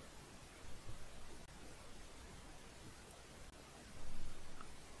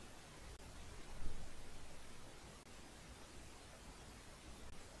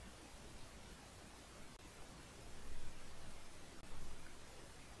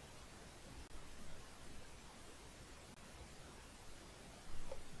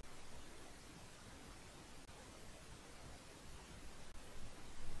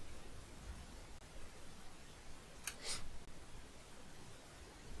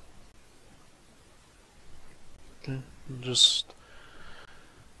 Just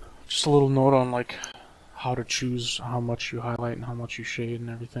a little note on like how to choose how much you highlight and how much you shade and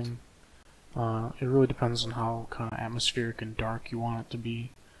everything. It really depends on how kind of atmospheric and dark you want it to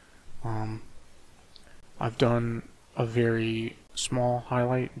be. I've done a very small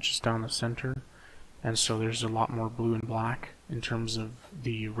highlight just down the center, and so there's a lot more blue and black in terms of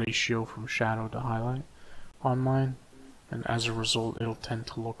the ratio from shadow to highlight on mine, and as a result it'll tend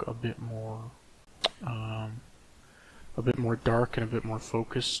to look a bit more dark and a bit more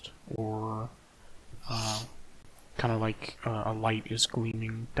focused, or kind of like a light is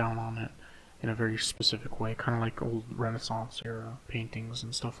gleaming down on it in a very specific way, kind of like old Renaissance era paintings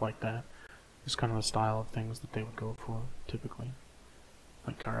and stuff like that. It's kind of the style of things that they would go for typically,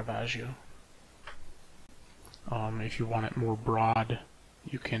 like Caravaggio. If you want it more broad,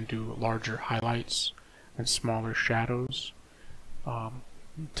 you can do larger highlights and smaller shadows.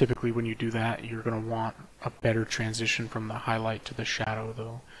 Typically when you do that, you're going to want a better transition from the highlight to the shadow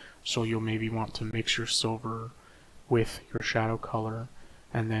though. So you'll maybe want to mix your silver with your shadow color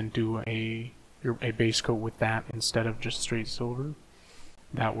and then do a base coat with that instead of just straight silver.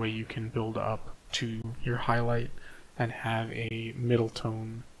 That way you can build up to your highlight and have a middle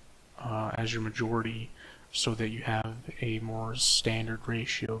tone as your majority, so that you have a more standard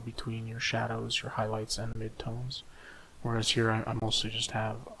ratio between your shadows, your highlights, and midtones. Whereas here I mostly just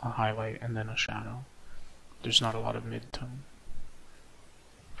have a highlight and then a shadow. There's not a lot of midtone.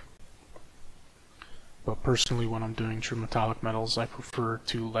 But personally, when I'm doing true metallic metals, I prefer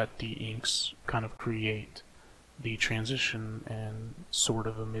to let the inks kind of create the transition and sort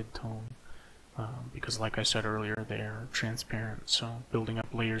of a mid-tone, because like I said earlier, they're transparent, so building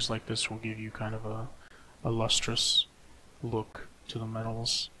up layers like this will give you kind of a lustrous look to the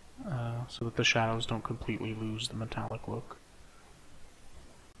metals, so that the shadows don't completely lose the metallic look.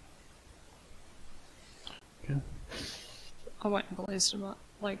 Okay. I went and glazed them up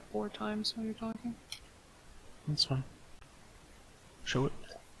like 4 times when you're talking. That's fine. Show it.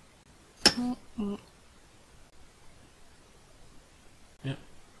 Yep.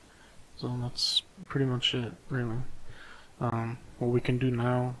 So that's pretty much it, really. What we can do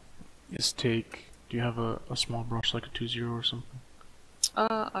now is take... Do you have a small brush like a 2-0 or something?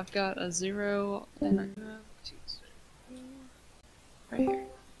 I've got a 0 and a 2 right here.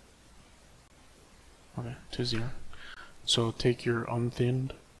 Okay, 2-0. So take your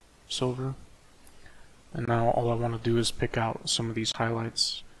unthinned silver, and now all I want to do is pick out some of these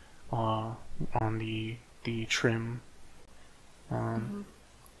highlights on the trim.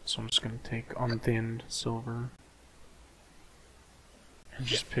 So I'm just going to take unthinned silver and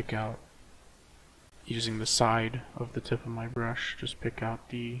just pick out, using the side of the tip of my brush, just pick out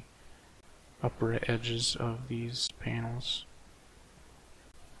the upper edges of these panels.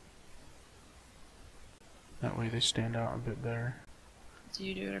 That way they stand out a bit better. Do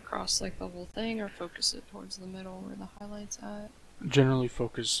you do it across like the whole thing, or focus it towards the middle where the highlight's at? Generally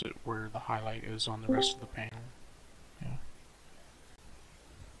focus it where the highlight is on the rest of the panel. Yeah.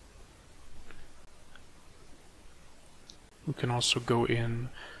 We can also go in,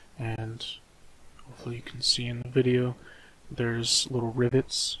 and hopefully you can see in the video, there's little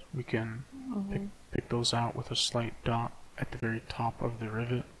rivets. We can pick those out with a slight dot at the very top of the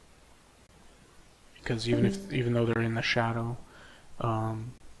rivet, because even though they're in the shadow,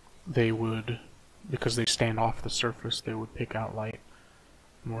 they would, because they stand off the surface, they would pick out light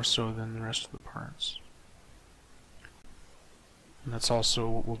more so than the rest of the parts. And that's also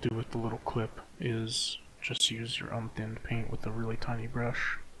what we'll do with the little clip, is just use your unthinned paint with a really tiny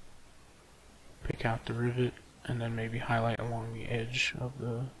brush, pick out the rivet, and then maybe highlight along the edge of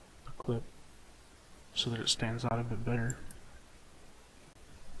the clip so that it stands out a bit better.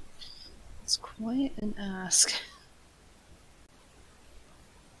 It's quite an ask.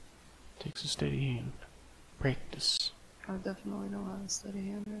 Takes a steady hand. Practice. I definitely know how to steady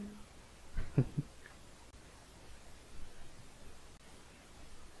hand right now.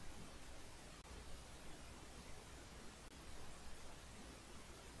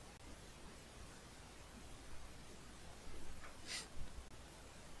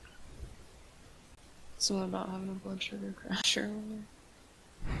 Something about having a blood sugar crash earlier.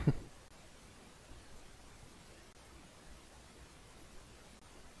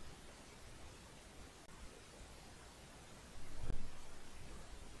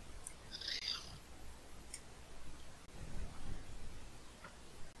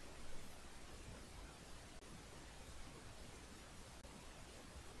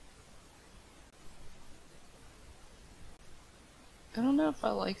 I don't know if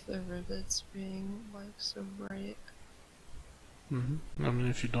I like the rivets being like so bright. I mean,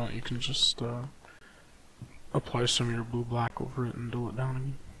 if you don't, you can just apply some of your blue black over it and dull it down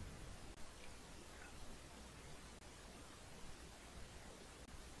again.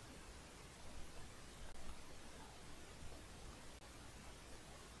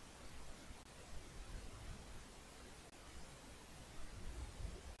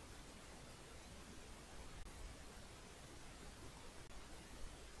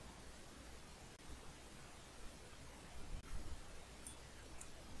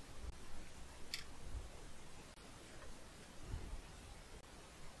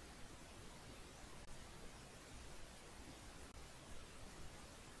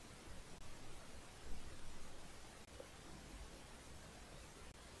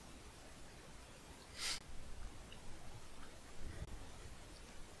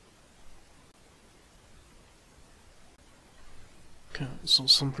 Okay, so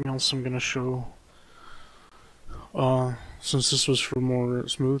something else I'm gonna show. Since this was for more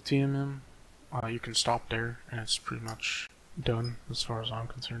smooth TMM, you can stop there, and it's pretty much done as far as I'm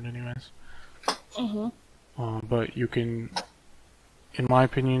concerned, anyways. But you can, in my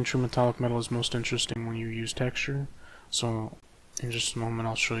opinion, true metallic metal is most interesting when you use texture. So, in just a moment,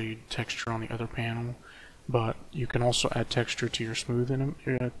 I'll show you texture on the other panel. But you can also add texture to your smooth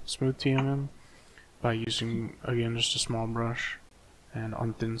TMM by using, again, just a small brush and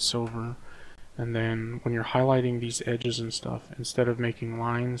unthin silver. And then when you're highlighting these edges and stuff, instead of making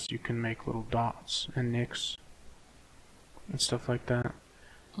lines, you can make little dots and nicks and stuff like that.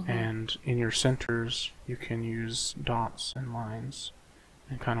 And in your centers, you can use dots and lines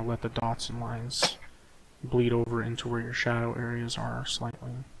and kind of let the dots and lines bleed over into where your shadow areas are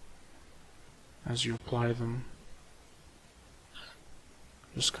slightly as you apply them.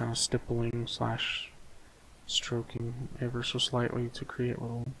 Just kind of stippling slash stroking ever so slightly to create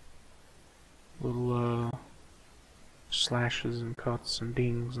little slashes and cuts and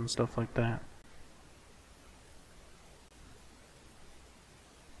dings and stuff like that.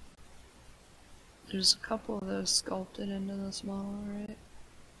 There's a couple of those sculpted into this model, right?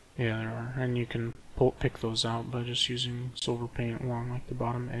 Yeah, there are, and you can pick those out by just using silver paint along like the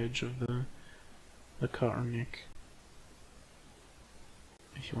bottom edge of the cut or nick,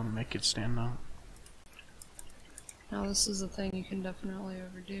 if you want to make it stand out. Now this is a thing you can definitely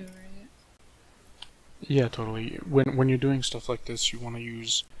overdo, right? Yeah, totally. When you're doing stuff like this, you want to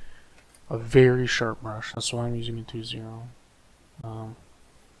use a very sharp brush. That's why I'm using a 2-0.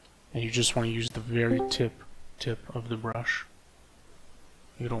 And you just want to use the very tip of the brush.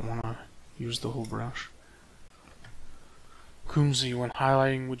 You don't want to use the whole brush. Kumzi, when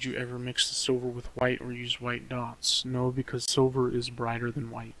highlighting, would you ever mix the silver with white or use white dots? No, because silver is brighter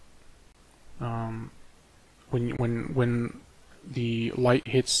than white. When the light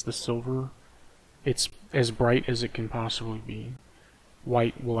hits the silver, it's as bright as it can possibly be.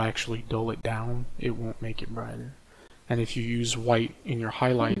 White will actually dull it down. It won't make it brighter. And if you use white in your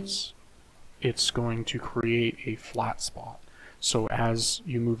highlights, it's going to create a flat spot. So as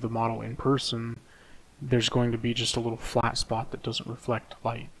you move the model in person, there's going to be just a little flat spot that doesn't reflect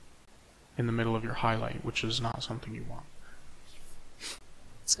light in the middle of your highlight, which is not something you want.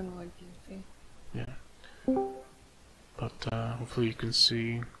 It's gonna look goofy. Yeah. But hopefully you can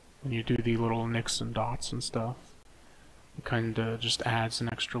see when you do the little nicks and dots and stuff, it kind of just adds an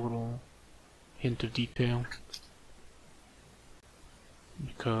extra little hint of detail.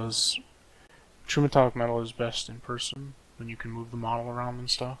 Because true metallic metal is best in person when you can move the model around and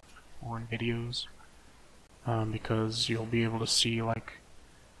stuff, or in videos, because you'll be able to see like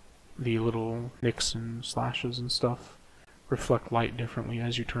the little nicks and slashes and stuff reflect light differently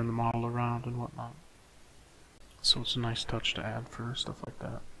as you turn the model around and whatnot. So it's a nice touch to add for stuff like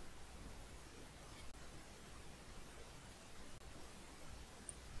that.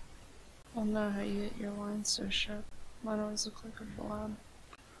 I don't know how you get your lines so sharp. Mine always look like a blob.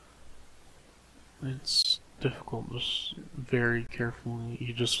 It's difficult, just very carefully.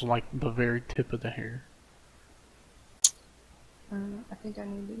 You just like the very tip of the hair. I think I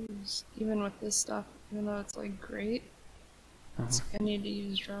need to use, even with this stuff, even though it's like great, it's like I need to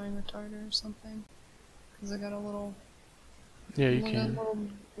use drawing retarder or something. Because I got a little, yeah, you can.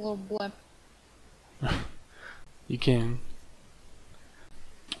 little blip. You can.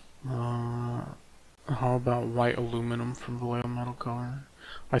 How about white aluminum from Vallejo Metal Color?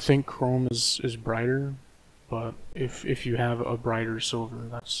 I think chrome is brighter, but if you have a brighter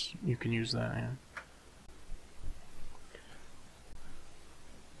silver, you can use that. Yeah.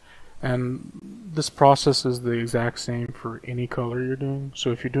 And this process is the exact same for any color you're doing.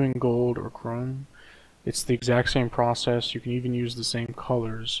 So if you're doing gold or chrome, it's the exact same process. You can even use the same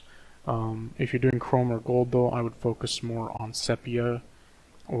colors. If you're doing chrome or gold though, I would focus more on sepia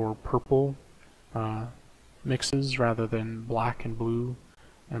or purple. mixes rather than black and blue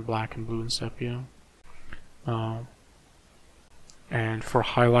and sepia. And for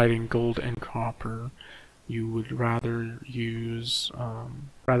highlighting gold and copper, you would rather use,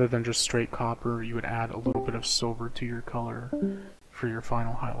 rather than just straight copper, you would add a little bit of silver to your color for your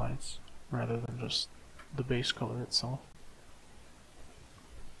final highlights, rather than just the base color itself.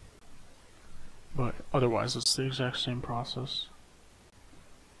 But otherwise, it's the exact same process.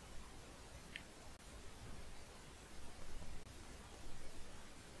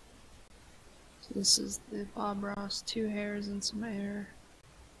 So this is the Bob Ross 2 hairs and some hair.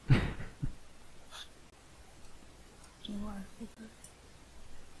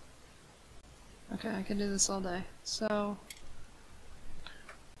 Okay, I can do this all day. So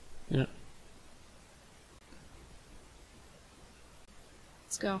yeah.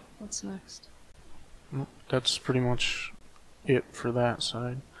 Let's go. What's next? Well, that's pretty much it for that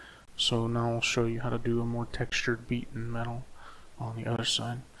side. So now I'll show you how to do a more textured beaten metal on the other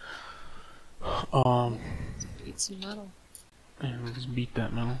side. Beat some metal. And let's beat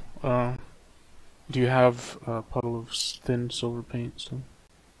that metal. Do you have a puddle of thin silver paint still?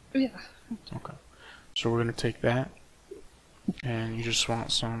 Yeah. Okay. So we're gonna take that, and you just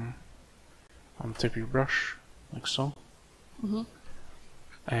want some on the tip of your brush, like so. Mm-hmm.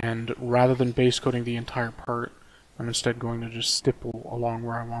 And rather than base coating the entire part, I'm instead going to just stipple along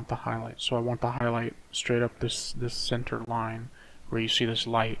where I want the highlight. So I want the highlight straight up this center line where you see this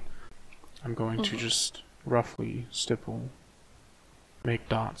light. I'm going to just roughly stipple, make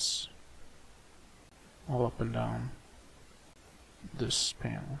dots all up and down this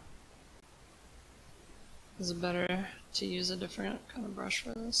panel. Is it better to use a different kind of brush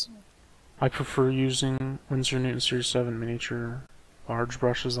for this? I prefer using Winsor Newton Series 7 miniature large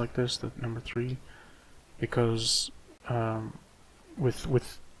brushes like this, the number 3, because with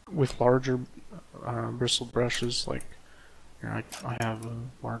larger bristled brushes, like here, I have a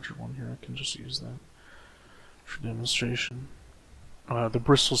larger one here. I can just use that for demonstration. The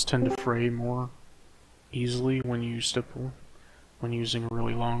bristles tend to fray more easily when you stipple, when using a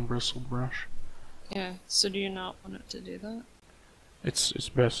really long bristled brush. Yeah. So do you not want it to do that? It's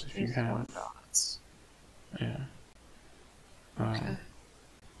best if you have. Dots. Yeah. Okay.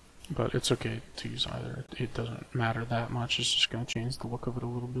 But it's okay to use either. It doesn't matter that much. It's just going to change the look of it a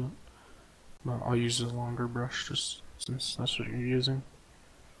little bit. But I'll use a longer brush just since that's what you're using.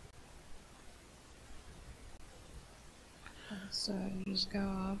 So you just go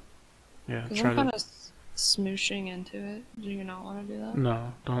up. Yeah, Because try I'm kind to. of smooshing into it. Do you not want to do that?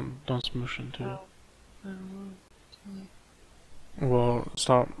 No, don't smoosh into it. I don't know. Well,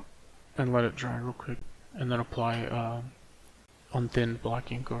 stop and let it dry real quick, and then apply unthinned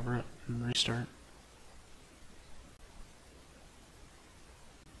black ink over it and restart.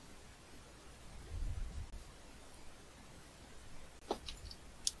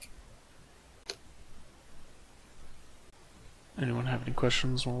 Anyone have any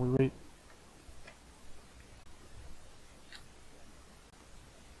questions while we wait?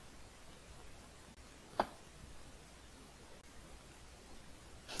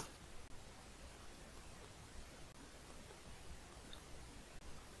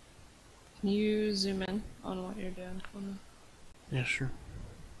 Can you zoom in on what you're doing for me? Yeah, sure.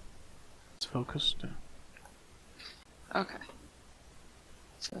 It's focused. Okay.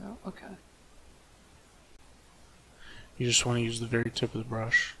 So, okay. You just want to use the very tip of the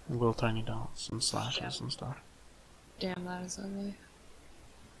brush, and little tiny dots and slashes and stuff. Damn, that is ugly.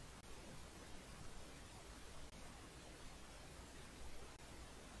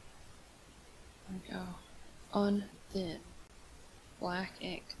 There we go. Unthin. Black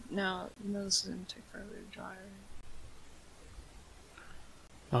ink. Now, you know this is going to take forever to dry.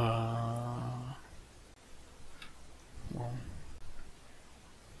 Well,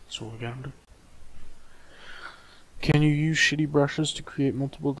 that's what we gotta do. Can you use shitty brushes to create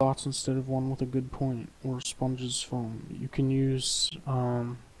multiple dots instead of one with a good point, or sponges foam? You can use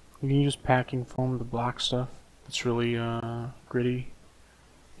packing foam, the black stuff. It's really gritty.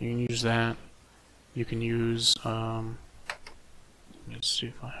 You can use that. You can use let's see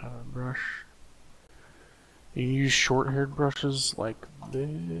if I have a brush. You can use short-haired brushes like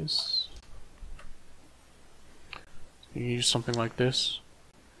this. You can use something like this.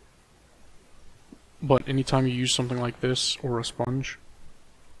 But anytime you use something like this or a sponge,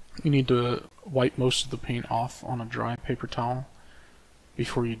 you need to wipe most of the paint off on a dry paper towel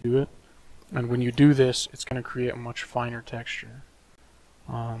before you do it. And when you do this, it's going to create a much finer texture.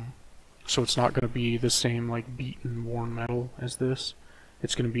 So it's not going to be the same like beaten, worn metal as this.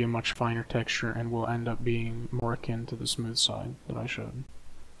 It's going to be a much finer texture and will end up being more akin to the smooth side that I showed.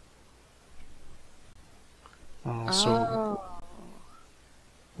 So, Oh,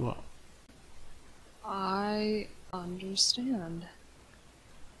 well, I understand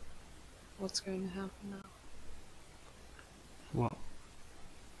what's going to happen now. well,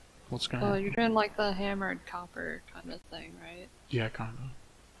 what's gonna Well, happen? you're doing like the hammered copper kind of thing, right? Yeah, kind of.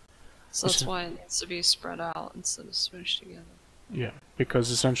 So that's why it needs to be spread out instead of smooshed together. Yeah, because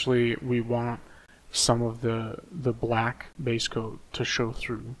essentially we want some of the black base coat to show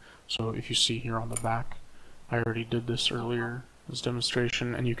through. So if you see here on the back, I already did this earlier, this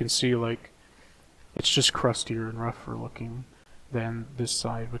demonstration, and you can see like it's just crustier and rougher looking than this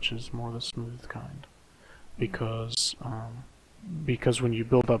side, which is more the smooth kind. Because when you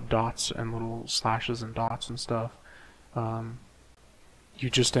build up dots and little slashes and dots and stuff, you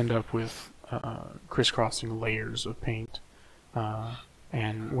just end up with crisscrossing layers of paint.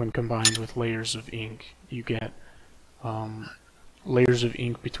 And when combined with layers of ink, you get layers of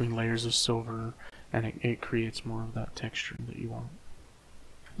ink between layers of silver, and it creates more of that texture that you want.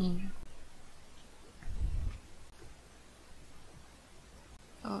 Mm.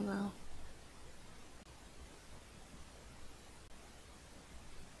 Oh no.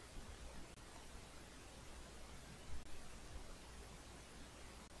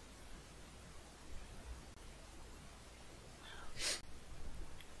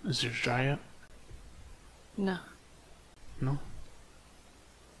 Is yours dry yet? No. No?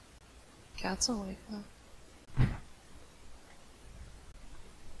 Cat's awake though.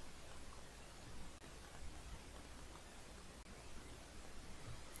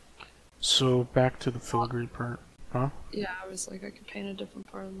 So back to the filigree part, huh? Yeah, I was like, I could paint a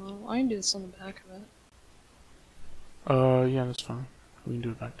different part of the model. I can do this on the back of it. Yeah, that's fine. We can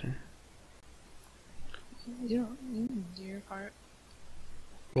do it back there. You can do your part.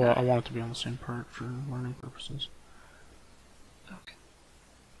 Well, I want it to be on the same part for learning purposes. Okay.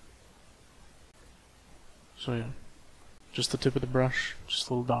 So yeah, just the tip of the brush, just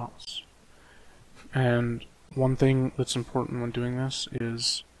little dots. And one thing that's important when doing this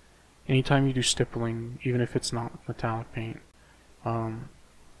is anytime you do stippling, even if it's not metallic paint,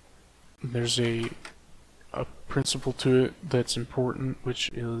 there's a principle to it that's important, which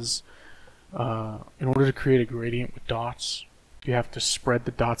is in order to create a gradient with dots, you have to spread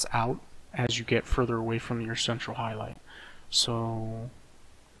the dots out as you get further away from your central highlight. So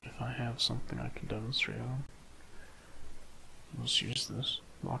if I have something I can demonstrate on, let's use this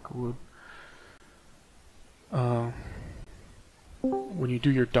block of wood. When you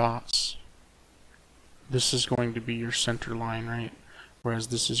do your dots, this is going to be your center line, right? Whereas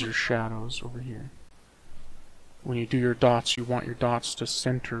this is your shadows over here. When you do your dots, you want your dots to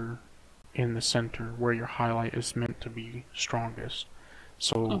center in the center where your highlight is meant to be strongest.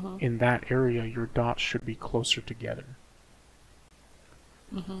 So in that area, your dots should be closer together.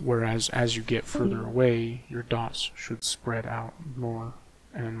 Whereas as you get further away, your dots should spread out more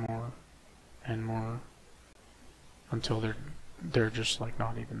and more and more until they're just like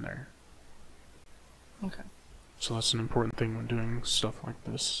not even there. Okay. So that's an important thing when doing stuff like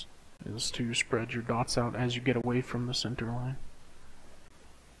this, is to spread your dots out as you get away from the center line.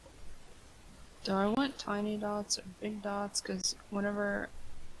 Do I want tiny dots or big dots? Because whenever,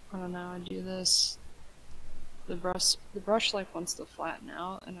 I don't know, I do this, the brush like wants to flatten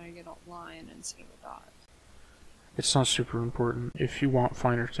out and I get a line instead of a dot. It's not super important. If you want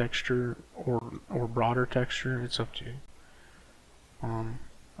finer texture or broader texture, it's up to you. I'm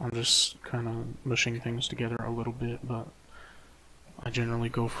just kind of mushing things together a little bit, but I generally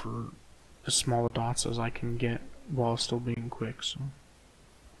go for as small dots as I can get while still being quick, so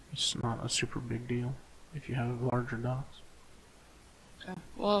it's not a super big deal if you have larger dots. Okay.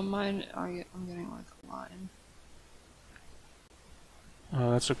 Well, mine, I'm getting like a line.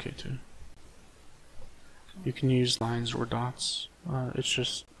 That's okay too. You can use lines or dots. It's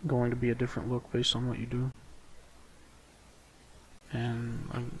just going to be a different look based on what you do.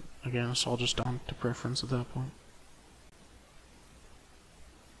 And again, it's all just down to preference at that point.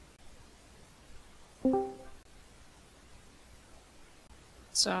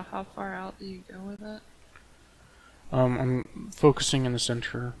 So how far out do you go with it? I'm focusing in the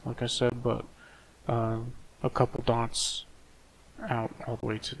center, like I said, but a couple dots out all the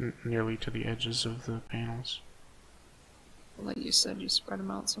way to nearly to the edges of the panels. Like you said, you spread them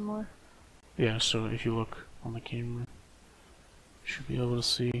out some more? Yeah, so if you look on the camera, you should be able to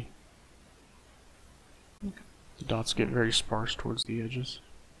see the dots get very sparse towards the edges.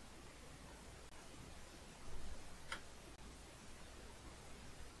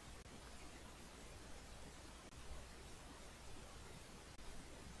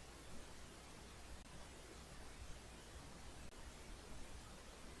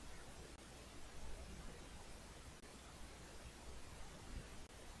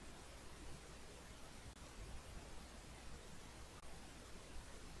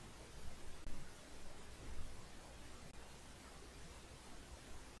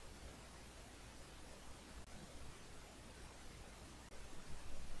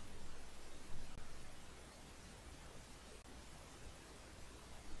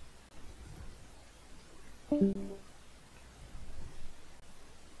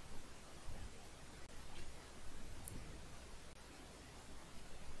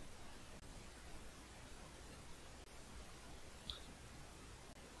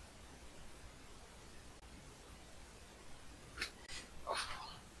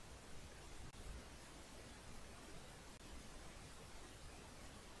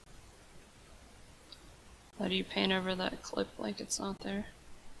 do you paint over that clip like it's not there?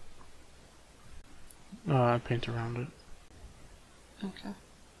 I paint around it. Okay.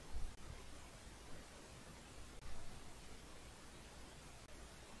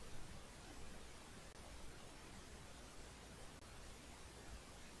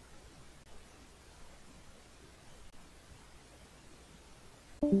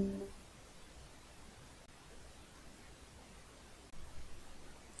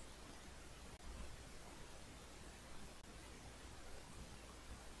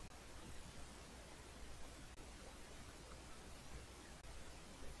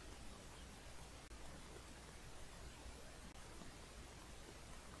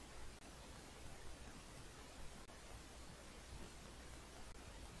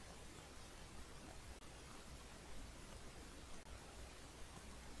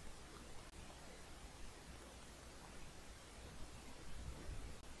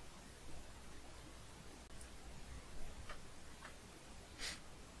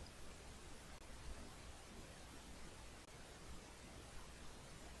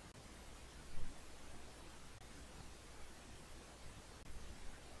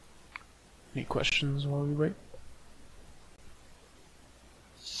 Any questions while we wait?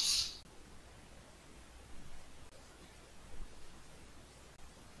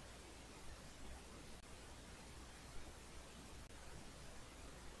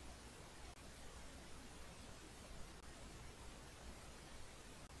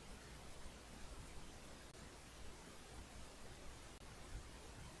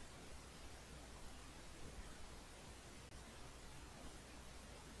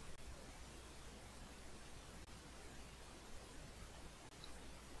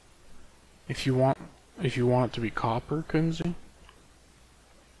 If you want it to be copper, Kunzi,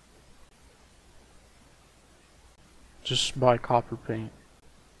 just buy copper paint.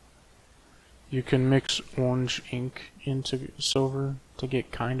 You can mix orange ink into silver to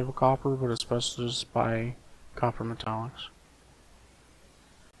get kind of a copper, but it's best to just buy copper metallics.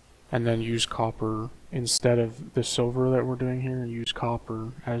 And then use copper instead of the silver that we're doing here, use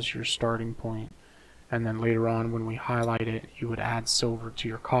copper as your starting point. And then later on when we highlight it, you would add silver to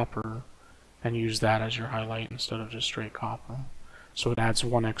your copper and use that as your highlight instead of just straight copper. So it adds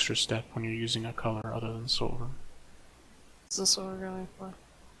one extra step when you're using a color other than silver. Is this what we're going for?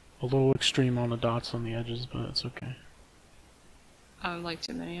 A little extreme on the dots on the edges, but it's okay. I would like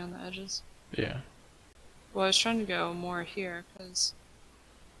too many on the edges. Yeah. Well, I was trying to go more here, because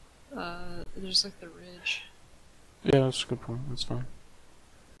there's like the ridge. Yeah, that's a good point. That's fine.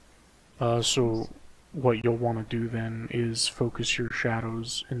 So what you'll want to do then is focus your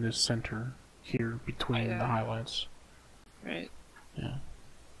shadows in this center here between the highlights. Right. Yeah.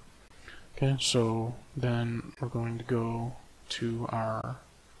 Okay, so then we're going to go to our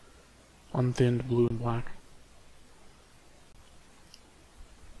unthinned blue and black.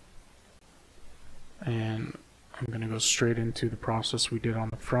 And I'm going to go straight into the process we did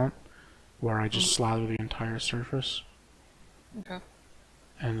on the front, where I just slather the entire surface. Okay.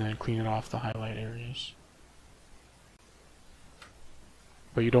 And then clean it off the highlight areas.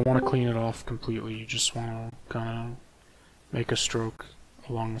 But you don't want to clean it off completely, you just want to kind of make a stroke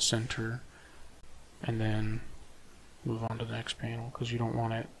along the center and then move on to the next panel, because you don't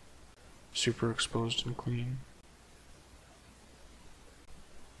want it super exposed and clean.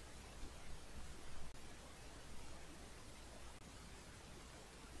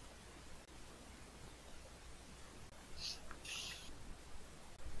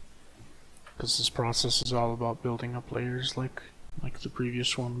 Because this process is all about building up layers like the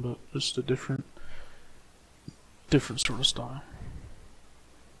previous one, but just a different sort of style.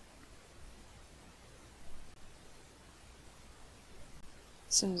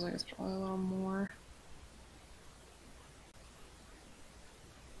 Seems like it's probably a little more.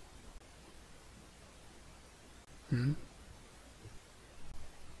 Hmm?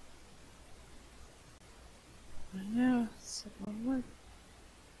 I know, it's a lot of work.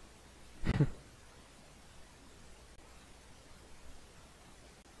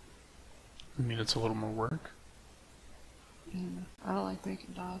 I mean, it's a little more work. Yeah, I don't like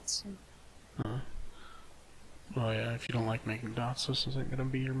making dots. So. Oh yeah, if you don't like making dots, this isn't going to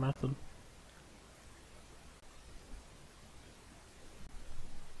be your method.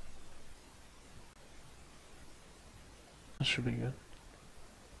 That should be good.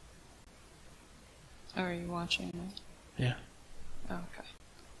 Oh, are you watching it? Yeah. Oh, okay.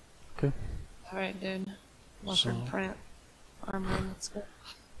 Okay. Alright, dude. Leopard print armor, let's go.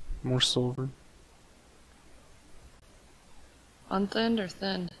 More silver. Unthinned or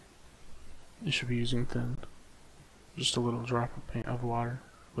thinned? You should be using thinned. Just a little drop of paint of water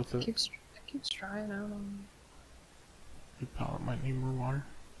with it. It keeps drying out on me. Your palette might need more water.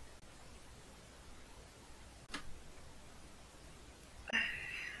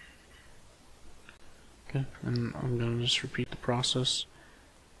 Okay, and I'm gonna just repeat the process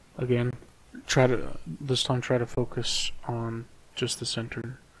again. This time try to focus on just the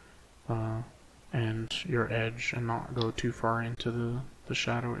center and your edge, and not go too far into the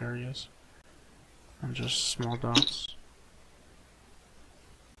shadow areas. And just small dots.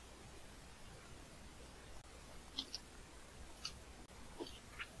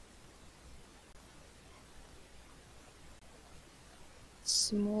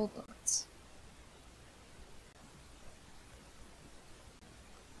 Small dots.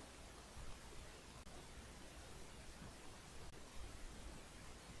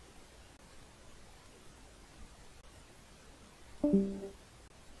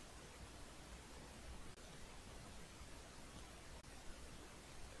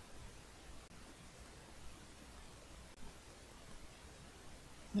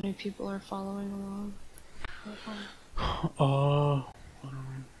 Many people are following along. I don't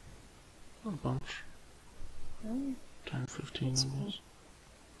know, a bunch. Oh, 10, 15, I guess.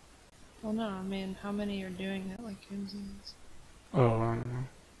 well, no, I mean, how many are doing it like Kimsey's? Oh, I don't know.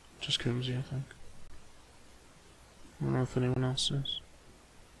 Just Coombsy, I think. I don't know if anyone else is.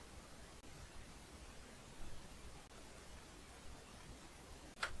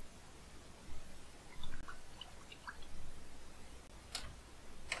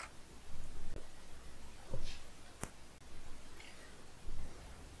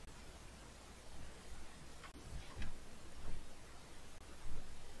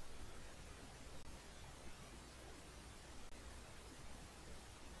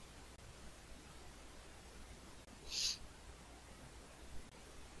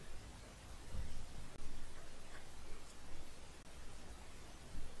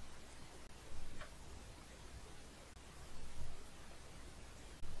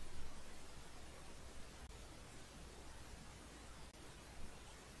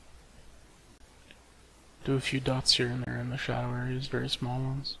 Do a few dots here and there in the shadow areas, very small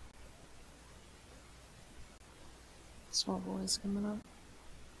ones. Small boys coming up.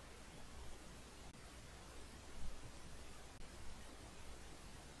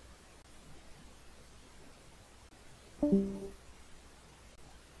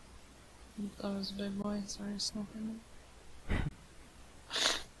 That was a big boy, sorry, smoking.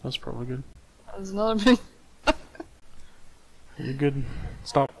 That's probably good. That was another big. You're good.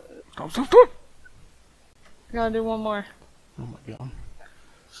 Stop. Stop, stop, stop! I gotta do one more. Oh my god.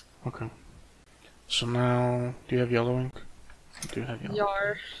 Okay. So now, do you have yellow ink? You do have yellow.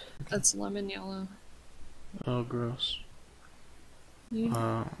 Yar. That's lemon yellow. Oh, gross. You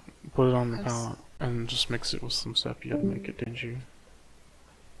Put it on the palette and just mix it with some sepia to make it dingy.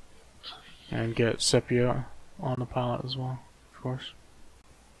 And get sepia on the palette as well, of course.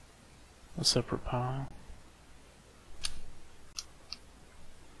 A separate pile.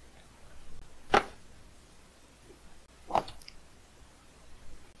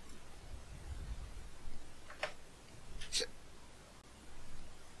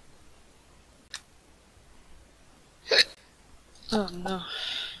 Oh no.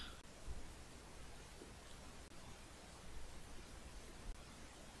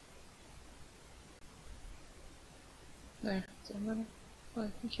 There, is that better? What?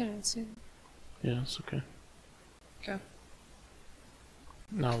 You can't even see it. Yeah, it's okay. Okay.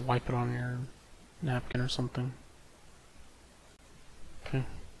 Now wipe it on your napkin or something. Okay.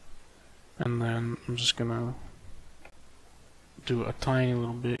 And then I'm just gonna do a tiny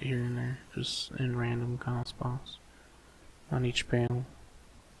little bit here and there, just in random kind of spots on each panel.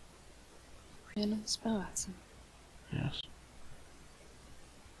 Random spots. Yes.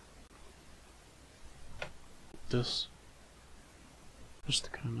 This. Just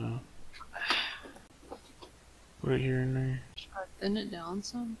to kind of put it here and there. Should I thin it down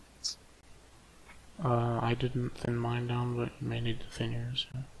some? I didn't thin mine down, but you may need to thin yours.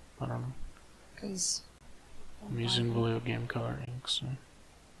 Yeah. I don't know. Because I'm using Vallejo game color ink, so.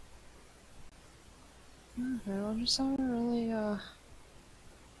 I just saw really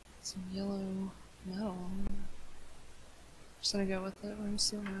some yellow metal. Just gonna go with it. We're gonna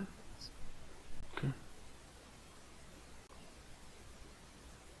see what happens. Okay.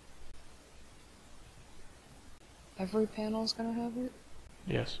 Every panel's gonna have it?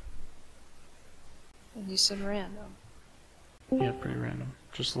 Yes. And you said random. Yeah, pretty random.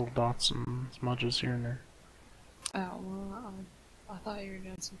 Just little dots and smudges here and there. Oh, well, I thought you were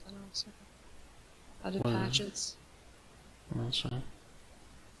doing something else. I did What is it? patches. Well, that's fine.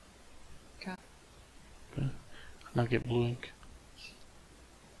 Okay. Okay. Now get blue ink.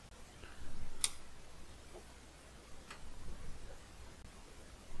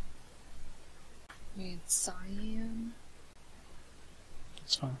 Need cyan.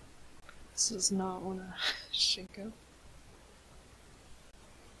 That's fine. This does not want to shake up.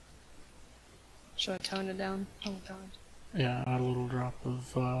 Should I tone it down? Oh god. Yeah, add a little drop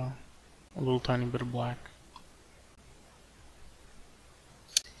of, a little tiny bit of black.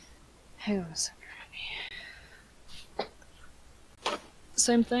 Hang on a second.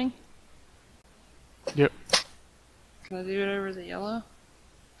 Same thing? Yep. Can I do it over the yellow?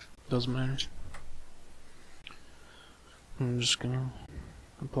 Doesn't matter. I'm just gonna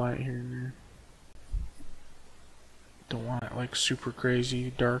apply it here and there. Don't want it like super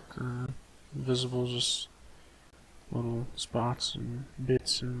crazy dark or visible, just little spots and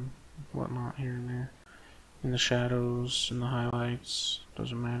bits and whatnot here and there. In the shadows, in the highlights,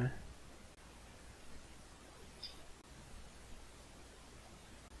 doesn't matter.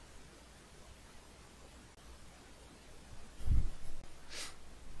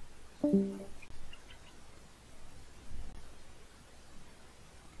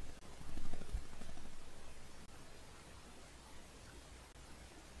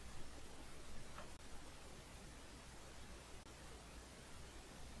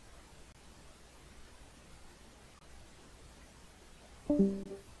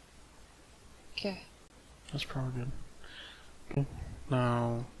 Okay. That's probably good. Okay.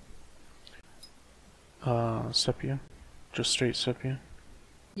 Now, sepia. Just straight sepia.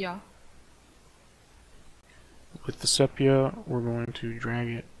 Yeah. With the sepia, we're going to drag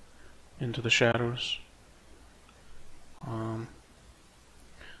it into the shadows.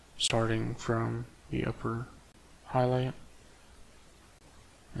 Starting from the upper highlight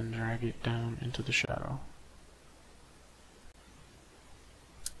and drag it down into the shadow.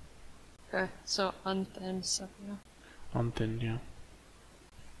 Okay, so unthin sepia. Unthinned, yeah.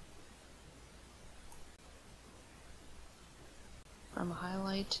 From a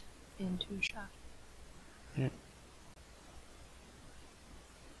highlight into shadow. Yep.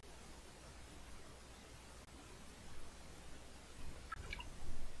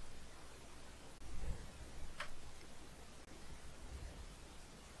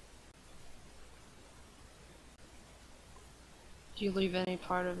 Do you leave any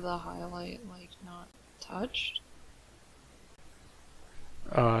part of the highlight like not touched?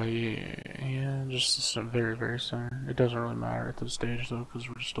 Yeah, just the very, very center. It doesn't really matter at this stage though, because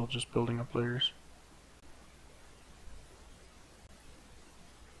we're still just building up layers.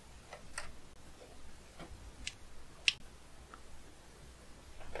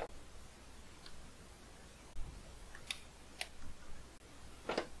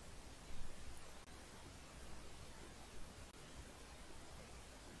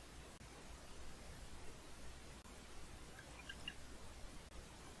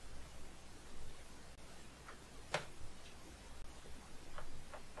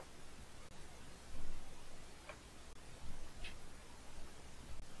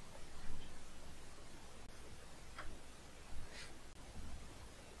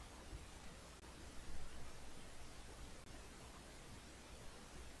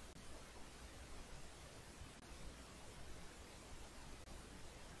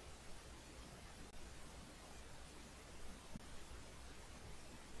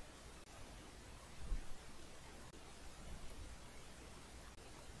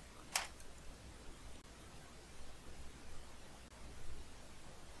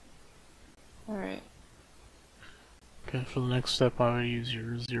 Alright. Okay, for the next step I would use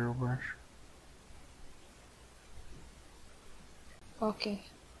your zero brush. Okay.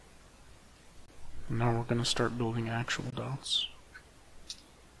 And now we're gonna start building actual dots.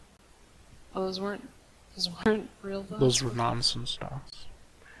 Oh, those weren't real dots? Those were nonsense dots.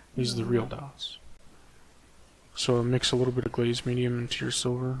 These are the real dots. So mix a little bit of glazed medium into your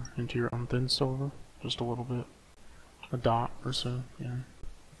silver, into your unthinned silver. Just a little bit. A dot or so, yeah.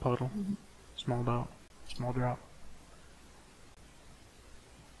 Puddle. Small dot. Small drop.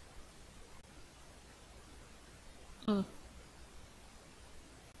 Wrong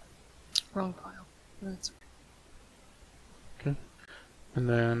pile. That's Okay. And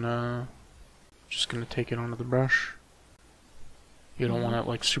then, just gonna take it onto the brush. You don't want it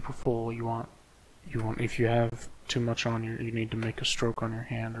like super full. You want, if you have too much on your, you need to make a stroke on your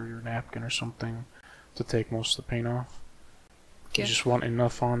hand or your napkin or something to take most of the paint off. okay. You just want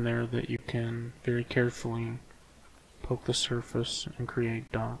enough on there that you can very carefully poke the surface and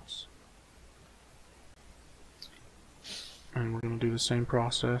create dots. And we're going to do the same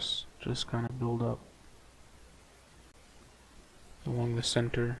process, just kind of build up along the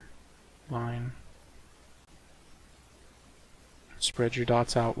center line. Spread your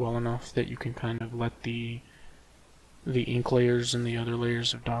dots out well enough that you can kind of let the the ink layers and the other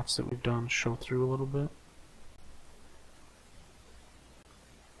layers of dots that we've done show through a little bit.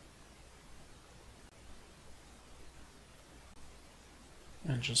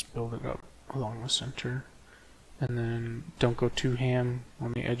 And just build it up along the center. And then don't go too ham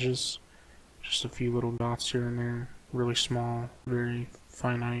on the edges. Just a few little dots here and there, really small, very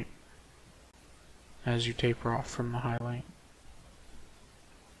finite, as you taper off from the highlight.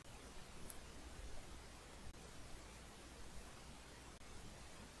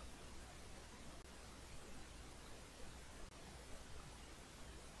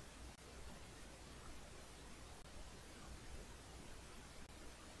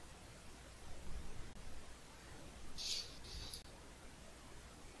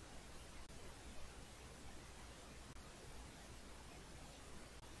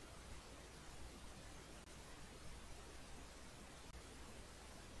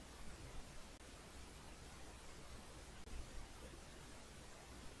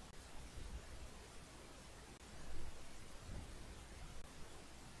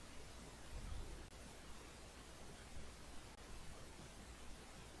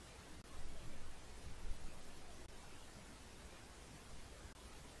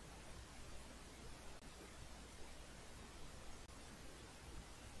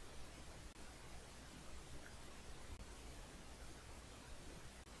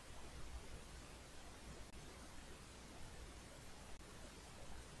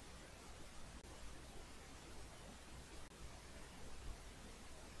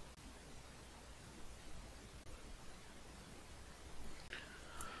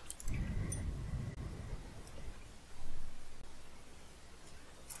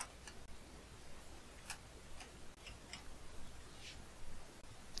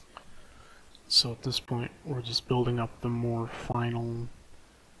 So at this point, we're just building up the more final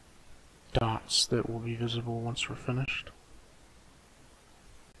dots that will be visible once we're finished.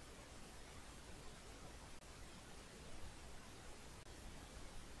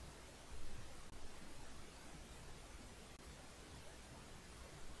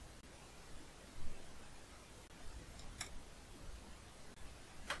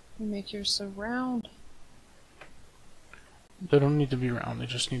 You make yours so round. They don't need to be round, they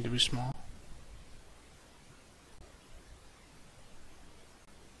just need to be small.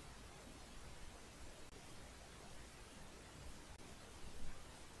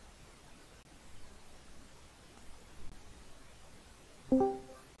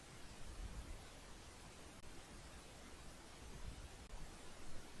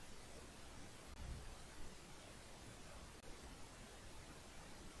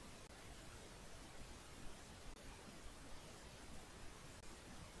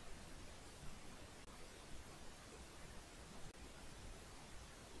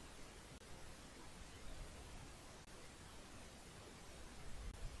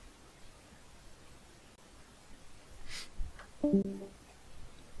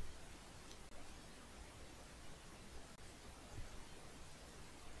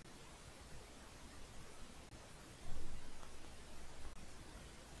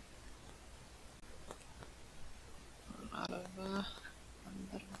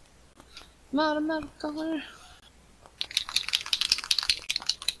 I'm out of metal color.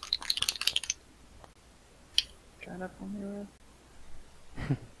 Try it up on the road.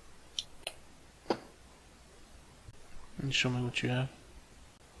 Can you show me what you have?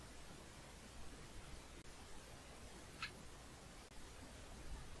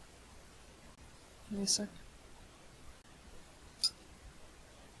 Give me a sec.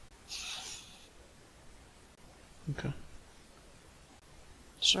 Okay.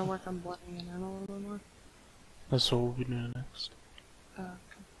 Should I work on blending it in a little bit more? That's what we'll be doing next. Okay.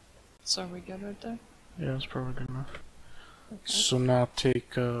 So are we good right there? Yeah, that's probably good enough. Okay. So now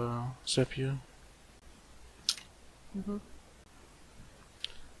take sepia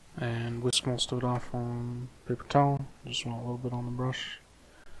and whisk most of it off on paper towel. Just want a little bit on the brush.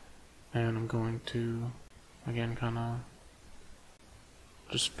 And I'm going to, again, kind of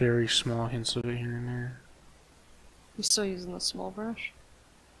just very small hints of it here and there. You still using the small brush?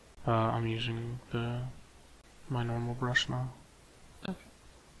 I'm using my normal brush now. Okay.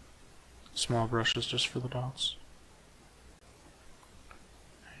 Small brush is just for the dots.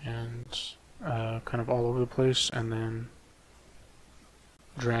 And kind of all over the place, and then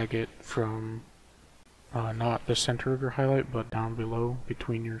drag it from not the center of your highlight, but down below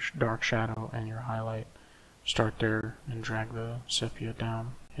between your dark shadow and your highlight. Start there and drag the sepia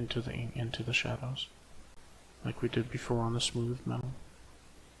down into the shadows, like we did before on the smooth metal.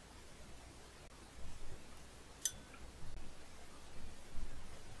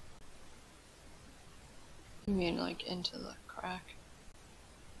 You mean like into the crack?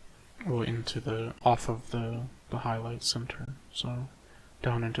 Well, off of the highlight center, so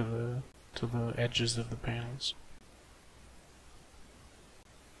down into the edges of the panels.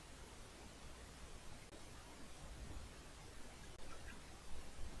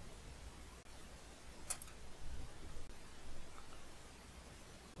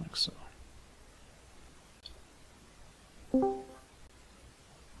 Like so.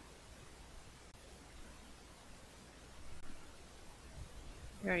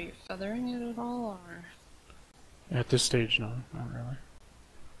 Are you feathering it at all, or? At this stage, no, not really.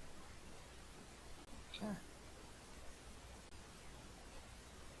 Okay.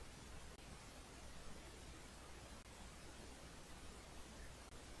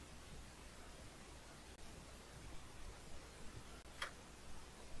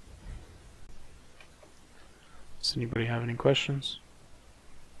 Does anybody have any questions?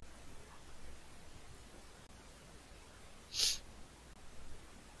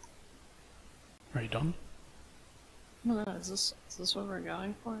 Are you done? No, is this what we're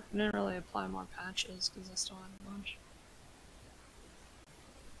going for? I didn't really apply more patches because I still had a bunch.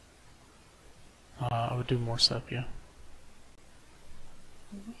 I would do more sepia.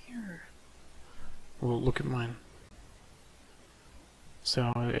 Where? Well, look at mine.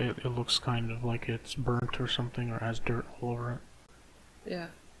 So it looks kind of like it's burnt or something, or has dirt all over it. Yeah,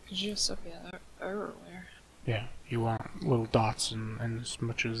 because you have sepia everywhere. Yeah, you want little dots and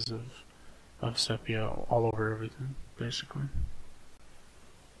smudges of sepia all over everything, basically.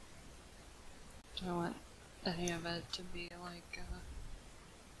 Do I want any of it to be like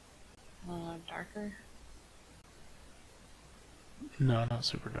darker? No, not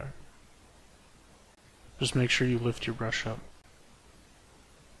super dark. Just make sure you lift your brush up.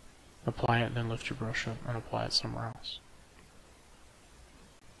 Apply it, then lift your brush up and apply it somewhere else.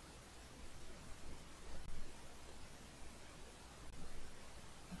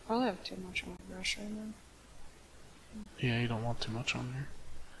 I probably have too much on my brush right now. Yeah, you don't want too much on there.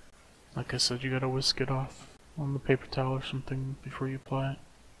 Like I said, you gotta whisk it off on the paper towel or something before you apply it.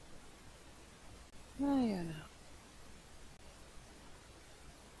 Oh, yeah,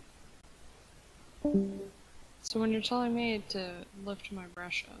 no. So when you're telling me to lift my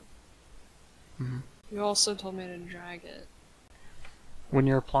brush up, you also told me to drag it. When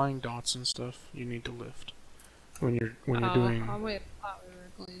you're applying dots and stuff, you need to lift. When you're doing. Oh wait, I thought we were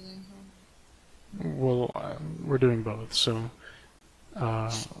glazing. Well, we're doing both. So,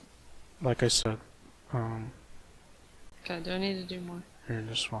 like I said, okay. Do I need to do more? here,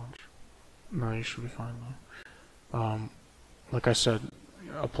 just watch. No, you should be fine though. Like I said,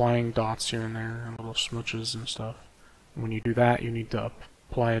 applying dots here and there and little smudges and stuff. When you do that, you need to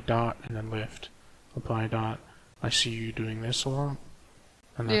apply a dot and then lift. Apply a dot. I see you doing this a lot,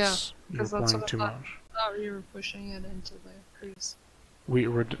 and that's you're applying too much. I thought you were pushing it into the crease.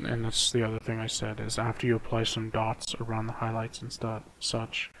 And that's the other thing I said is after you apply some dots around the highlights and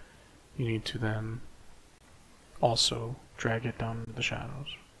such, you need to then also drag it down into the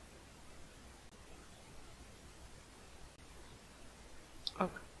shadows.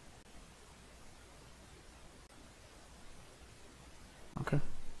 Okay. Okay.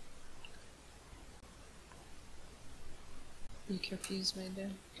 You confused me,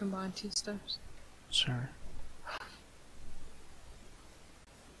 dude. Combine two steps. Sorry.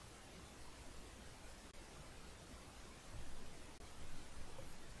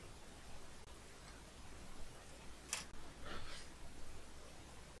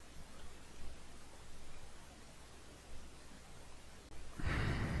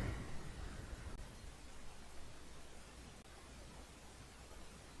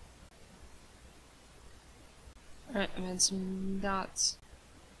 Alright, I made some dots.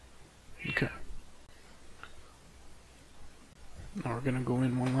 Okay. Now we're gonna go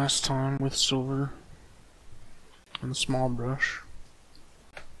in one last time with silver and a small brush.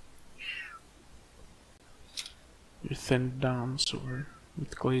 You thinned down silver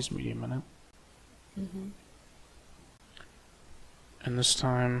with glazed medium in it. And this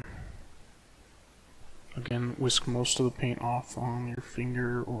time, again, whisk most of the paint off on your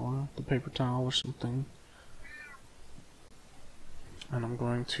finger or the paper towel or something. And I'm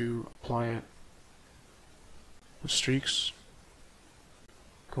going to apply it with streaks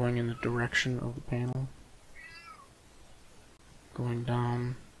going in the direction of the panel, going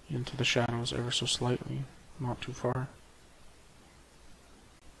down into the shadows ever so slightly, not too far.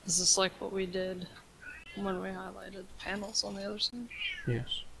 Is this like what we did when we highlighted the panels on the other side?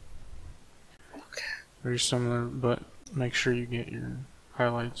 Yes. Okay. Very similar, but make sure you get your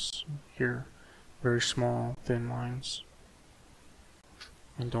highlights here. Very small, thin lines.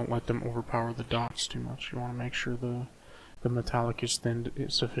 And don't let them overpower the dots too much. You want to make sure the metallic is thinned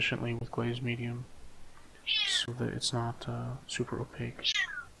sufficiently with glazed medium so that it's not super opaque.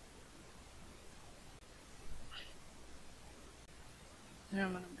 And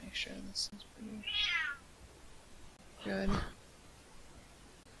I'm gonna make sure this is pretty good.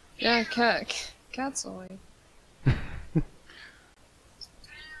 Yeah, cat's awake.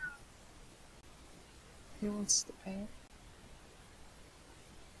 He wants to paint.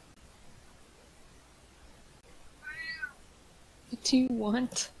 What do you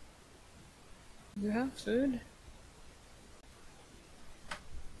want? Do you have food?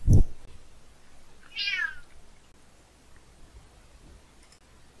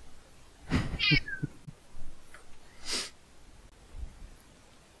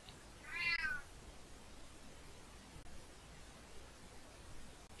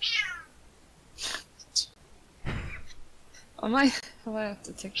 I might have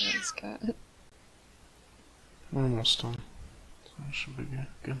to take care of this cat. We're almost done. So that should be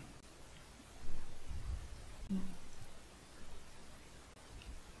good.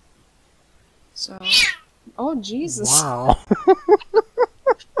 So, oh Jesus! Wow.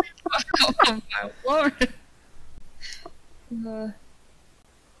 Oh my lord!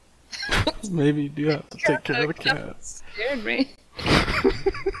 Maybe you do have to take care of the cat. Scared me.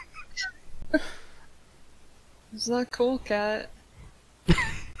 Is that cool, cat?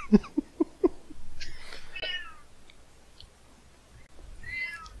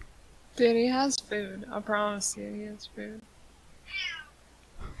 Dude, he has food. I promise you, he has food.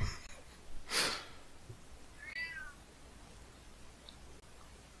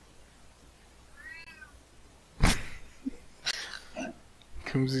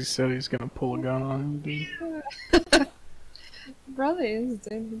 Kumsey said he's gonna pull a gun on him, dude. Probably is,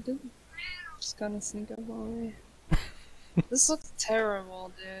 dude. He just gonna sneak up on me. This looks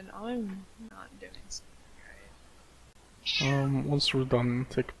terrible, dude. I'm not doing something right. Once we're done,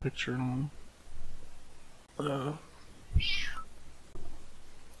 take a picture and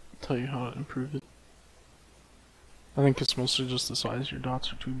tell you how to improve it. I think it's mostly just the size. Your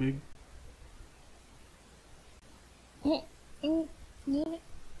dots are too big.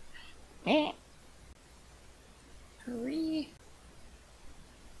 Hurry.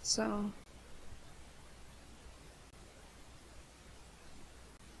 So.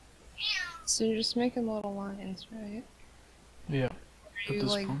 So you're just making little lines, right? Yeah. Are you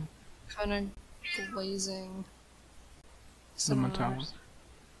like kind of glazing the metallic?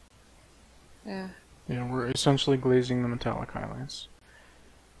 Yeah. Yeah, we're essentially glazing the metallic highlights.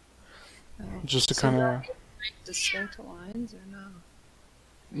 Oh. Just to So kind of make distinct lines or no?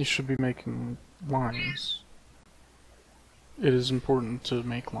 You should be making lines. It is important to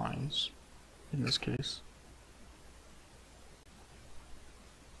make lines in this case.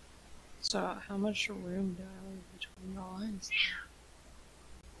 So how much room do I leave between the lines?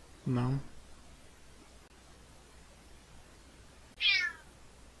 No.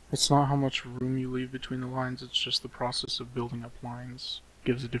 It's not how much room you leave between the lines, it's just the process of building up lines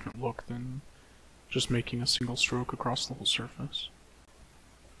gives a different look than just making a single stroke across the whole surface.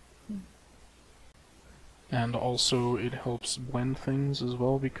 And also it helps blend things as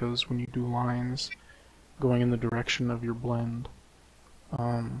well, because when you do lines going in the direction of your blend,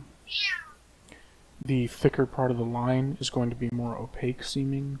 the thicker part of the line is going to be more opaque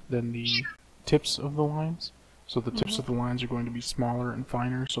seeming than the tips of the lines. So the tips of the lines are going to be smaller and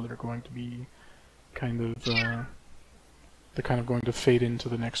finer, so they're going to be kind of, they're kind of going to fade into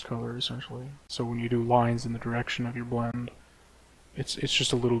the next color, essentially. So when you do lines in the direction of your blend, it's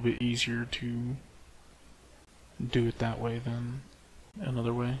just a little bit easier to do it that way than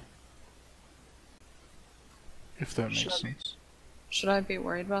another way. If that makes sense. Should I be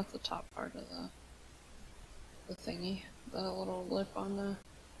worried about the top part of the thingy? The little lip on the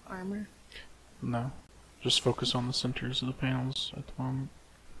armor? No. Just focus on the centers of the panels at the moment.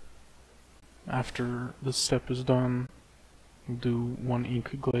 After this step is done, we'll do one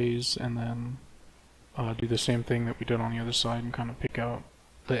ink glaze and then do the same thing that we did on the other side and kind of pick out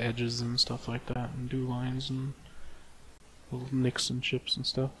the edges and stuff like that and do lines and little nicks and chips and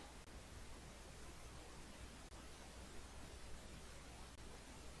stuff.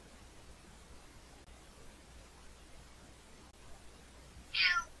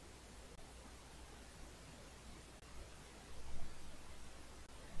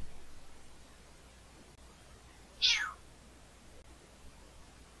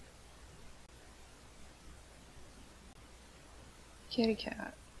 Kitty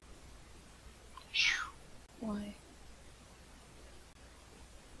cat. Why?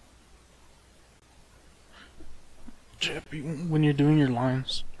 Chappy, when you're doing your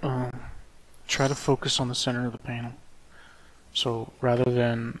lines, try to focus on the center of the panel. So rather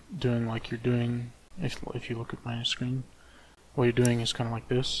than doing like you're doing, if you look at my screen, what you're doing is kind of like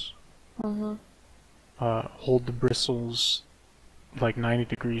this. Hold the bristles like 90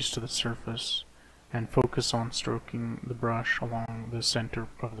 degrees to the surface and focus on stroking the brush along the center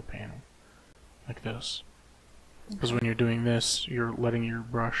of the panel, like this. Because when you're doing this, you're letting your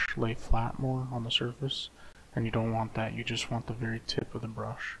brush lay flat more on the surface, and you don't want that. You just want the very tip of the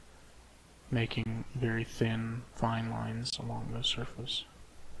brush, making very thin, fine lines along the surface.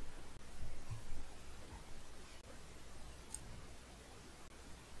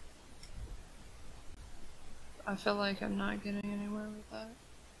 I feel like I'm not getting anywhere with that.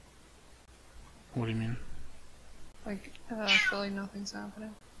 What do you mean? Like, I feel like nothing's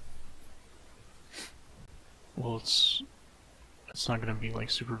happening. Well, it's not going to be like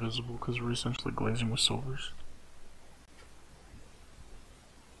super visible because we're essentially glazing with silvers.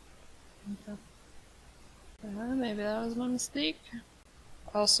 Okay. Maybe that was my mistake.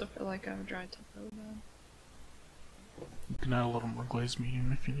 I also feel like I have a dry tip really bad. You can add a little more glaze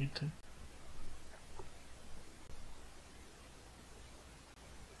medium if you need to.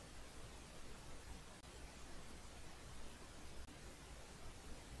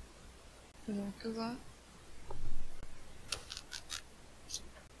 Yeah, cause that.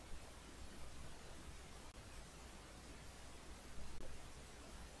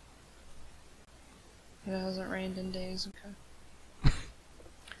 It hasn't rained in days, okay.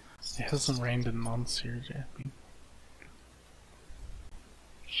 It hasn't rained in months here, Jappy.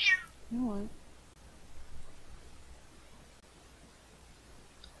 You know what?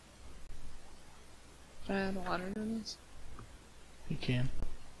 Can I add water to this? You can.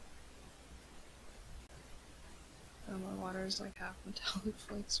 Oh, my water is like half metallic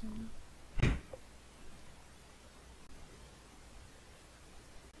flakes right now.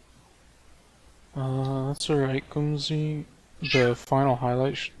 That's alright, Gumsy. The final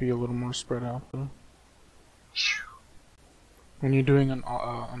highlight should be a little more spread out, though. When you're doing an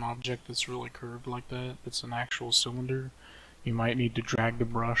object that's really curved like that, it's an actual cylinder, you might need to drag the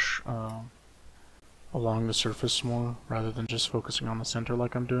brush along the surface more, rather than just focusing on the center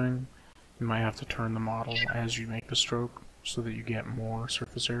like I'm doing. You might have to turn the model as you make the stroke, so that you get more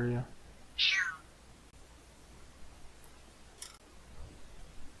surface area.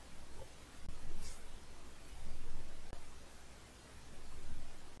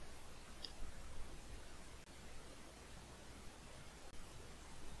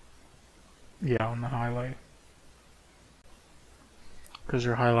 Yeah, on the highlight. Because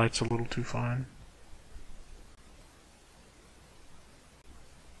your highlight's a little too fine.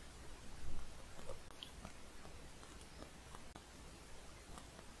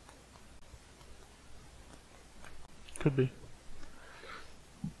 Could be.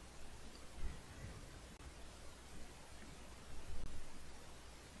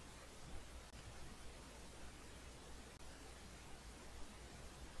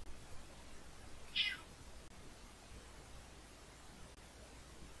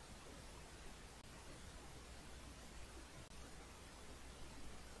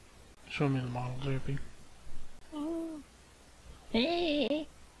 Show me the model, JP. Oh. Hey.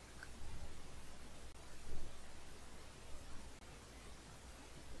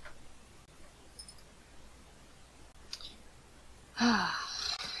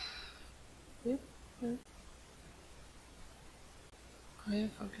 Yep. Are you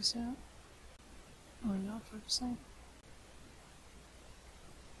focusing? Or not focusing?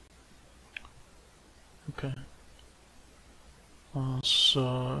 Okay. So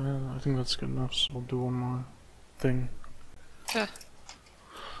I think that's good enough, so we'll do one more thing. Okay.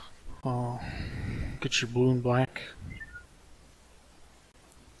 Get your blue and black.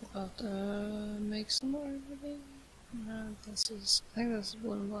 About to make some more of it. No, I think this is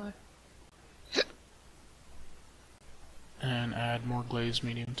blue and black. And add more glaze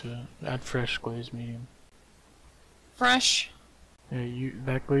medium to it. Add fresh glaze medium. Fresh? Yeah,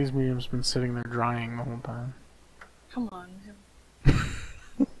 that glaze medium's been sitting there drying the whole time. Come on.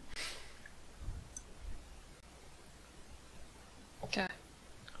 Okay.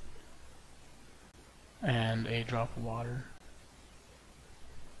 And a drop of water.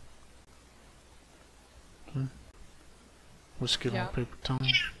 Okay. Whisk it on a paper towel.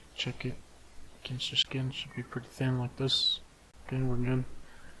 Check it against your skin. Should be pretty thin like this. Okay, we're good.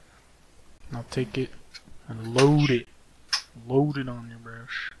 Now take it and load it. Load it on your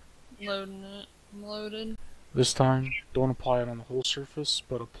brush. Loading it. I'm loaded. This time, don't apply it on the whole surface,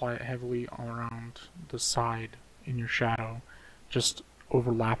 but apply it heavily around the side in your shadow, just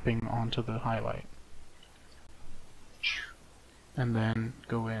overlapping onto the highlight. and then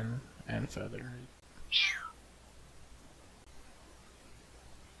go in and feather it.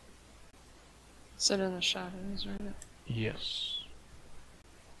 Sit in the shadows, right? Yes.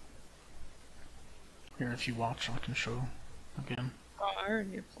 Here, if you watch, I can show again. Oh, I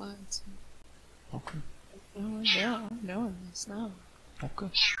already applied, so... Okay. Oh, yeah, I'm doing this now. Okay.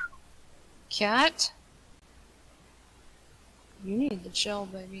 Cat? You need to chill,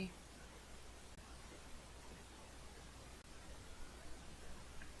 baby.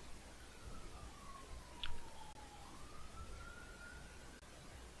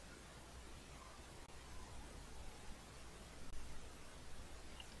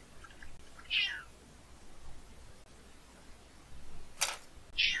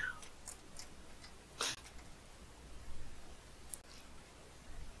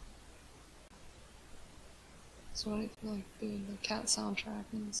 So what do you feel like the cat soundtrack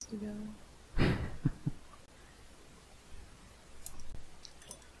needs to go?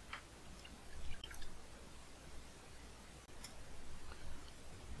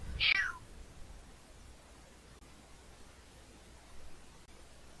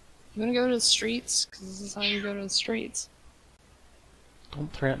 You wanna go to the streets? Cause this is how you go to the streets.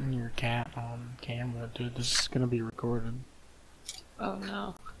 Don't threaten your cat on camera, dude. This is gonna be recorded. Oh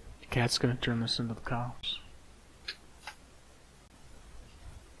no. The cat's gonna turn this into the cops.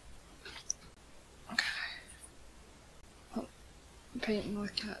 Okay. Oh, I'm painting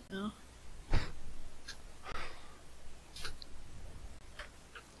with cat now.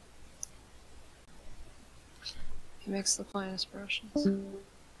 He makes the finest brushes.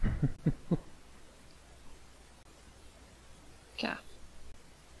 Cat.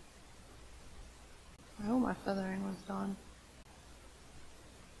 I hope my feathering was done.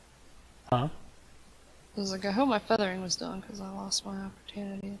 Huh? I was like, I hope my feathering was done because I lost my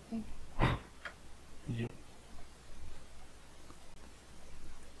opportunity, I think. Yep.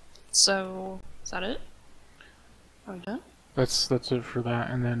 So, is that it? Are we done? That's it for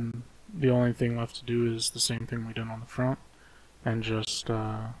that, and then the only thing left to do is the same thing we did on the front, and just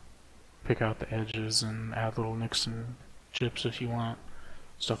pick out the edges and add little nicks and chips if you want,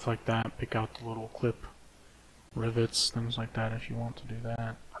 stuff like that. Pick out the little clip rivets, things like that if you want to do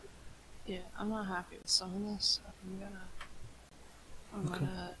that. Yeah, I'm not happy with some of this, so I'm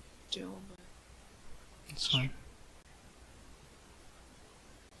gonna do a little bit. That's fine.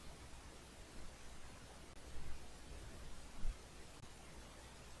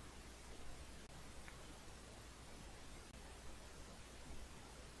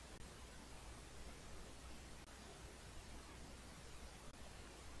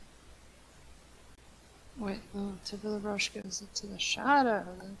 Wait, the tip of the brush goes into the shadow.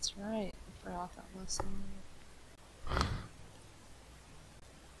 That's right. I forgot that lesson.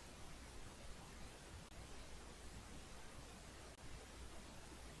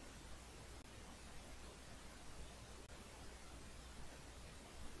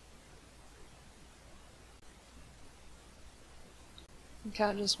 The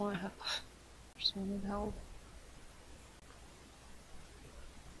cat just wanted help. Just wanted help.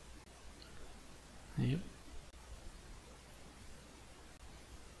 Yep.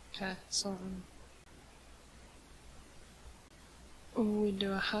 Okay, so we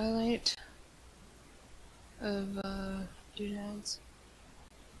do a highlight of doodads,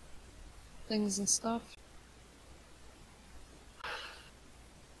 things and stuff.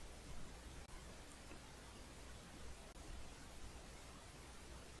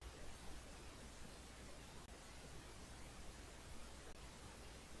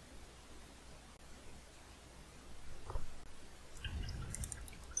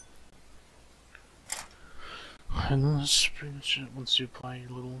 And that's pretty much it. Once you apply your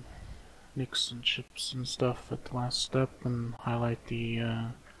little nicks and chips and stuff at the last step, and highlight the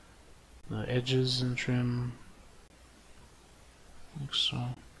edges and trim, like so.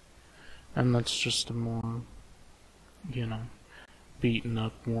 And that's just a more, you know, beaten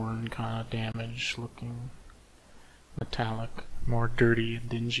up, worn, kind of damaged looking metallic, more dirty and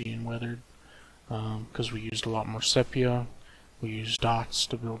dingy and weathered, because we used a lot more sepia. We used dots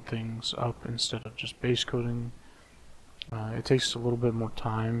to build things up instead of just base coating. It takes a little bit more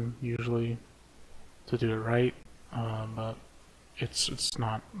time usually to do it right, but it's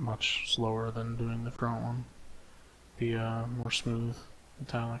not much slower than doing the front one, the more smooth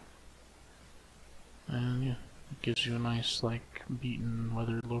metallic. And yeah, it gives you a nice, like, beaten,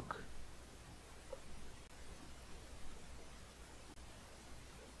 weathered look.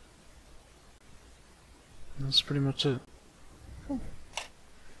 And that's pretty much it. Cool.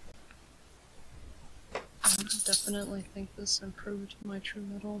 I definitely think this improved my true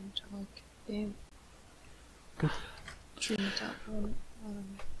metal metallic game. Good. True top one.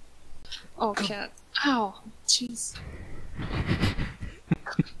 Oh, cat. Ow! Jeez.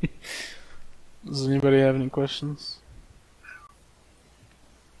 Does anybody have any questions?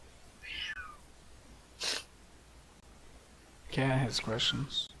 Cat has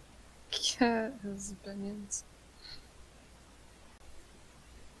questions. Cat has opinions.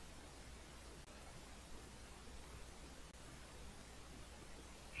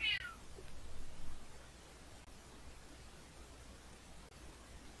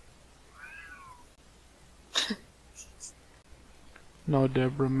 No,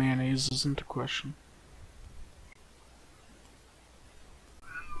 Deborah, mayonnaise isn't a question.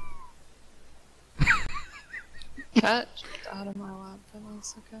 Cat jumped out of my lap, but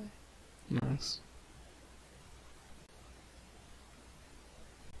that's okay. Nice.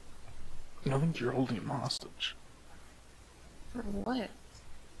 I think you're holding him hostage. For what?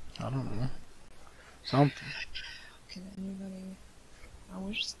 I don't know. Something. Can anybody...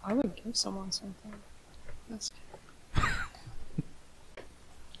 I would give someone something. That's...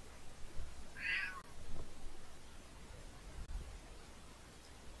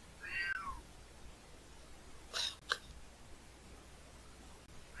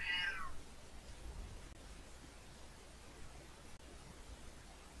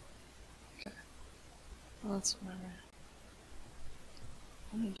 Okay. Well, that's whatever.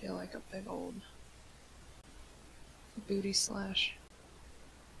 I'm gonna do like a big old... booty slash.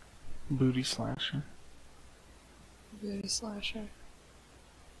 Booty slasher. Booty slasher.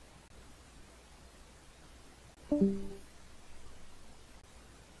 Okay.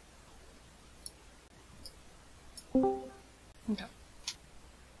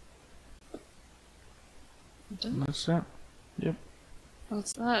 You done? That's it. Yep.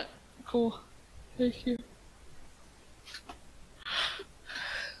 That's that. Cool. Thank you.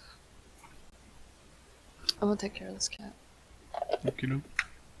 I'm gonna take care of this cat. Okie doke.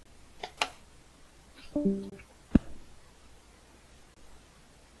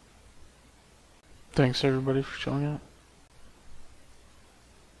 Thanks everybody for showing up.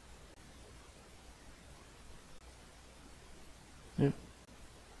 Yep.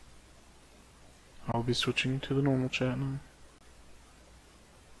 I'll be switching to the normal chat now.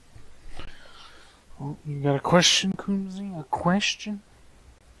 Oh, you got a question, Coomsy? A question?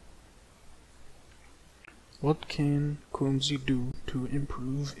 What can Coomsy do to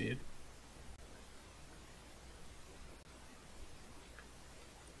improve it?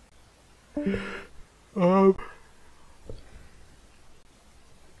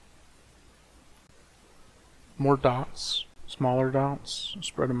 More dots, smaller dots,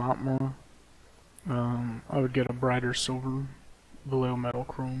 spread them out more. I would get a brighter silver below metal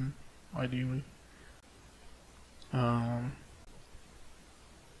chrome, ideally. But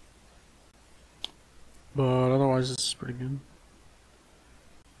otherwise this is pretty good.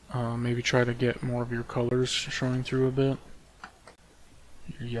 Maybe try to get more of your colors showing through a bit.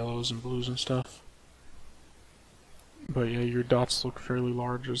 Your yellows and blues and stuff. But yeah, your dots look fairly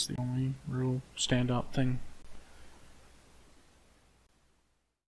large is the only real standout thing.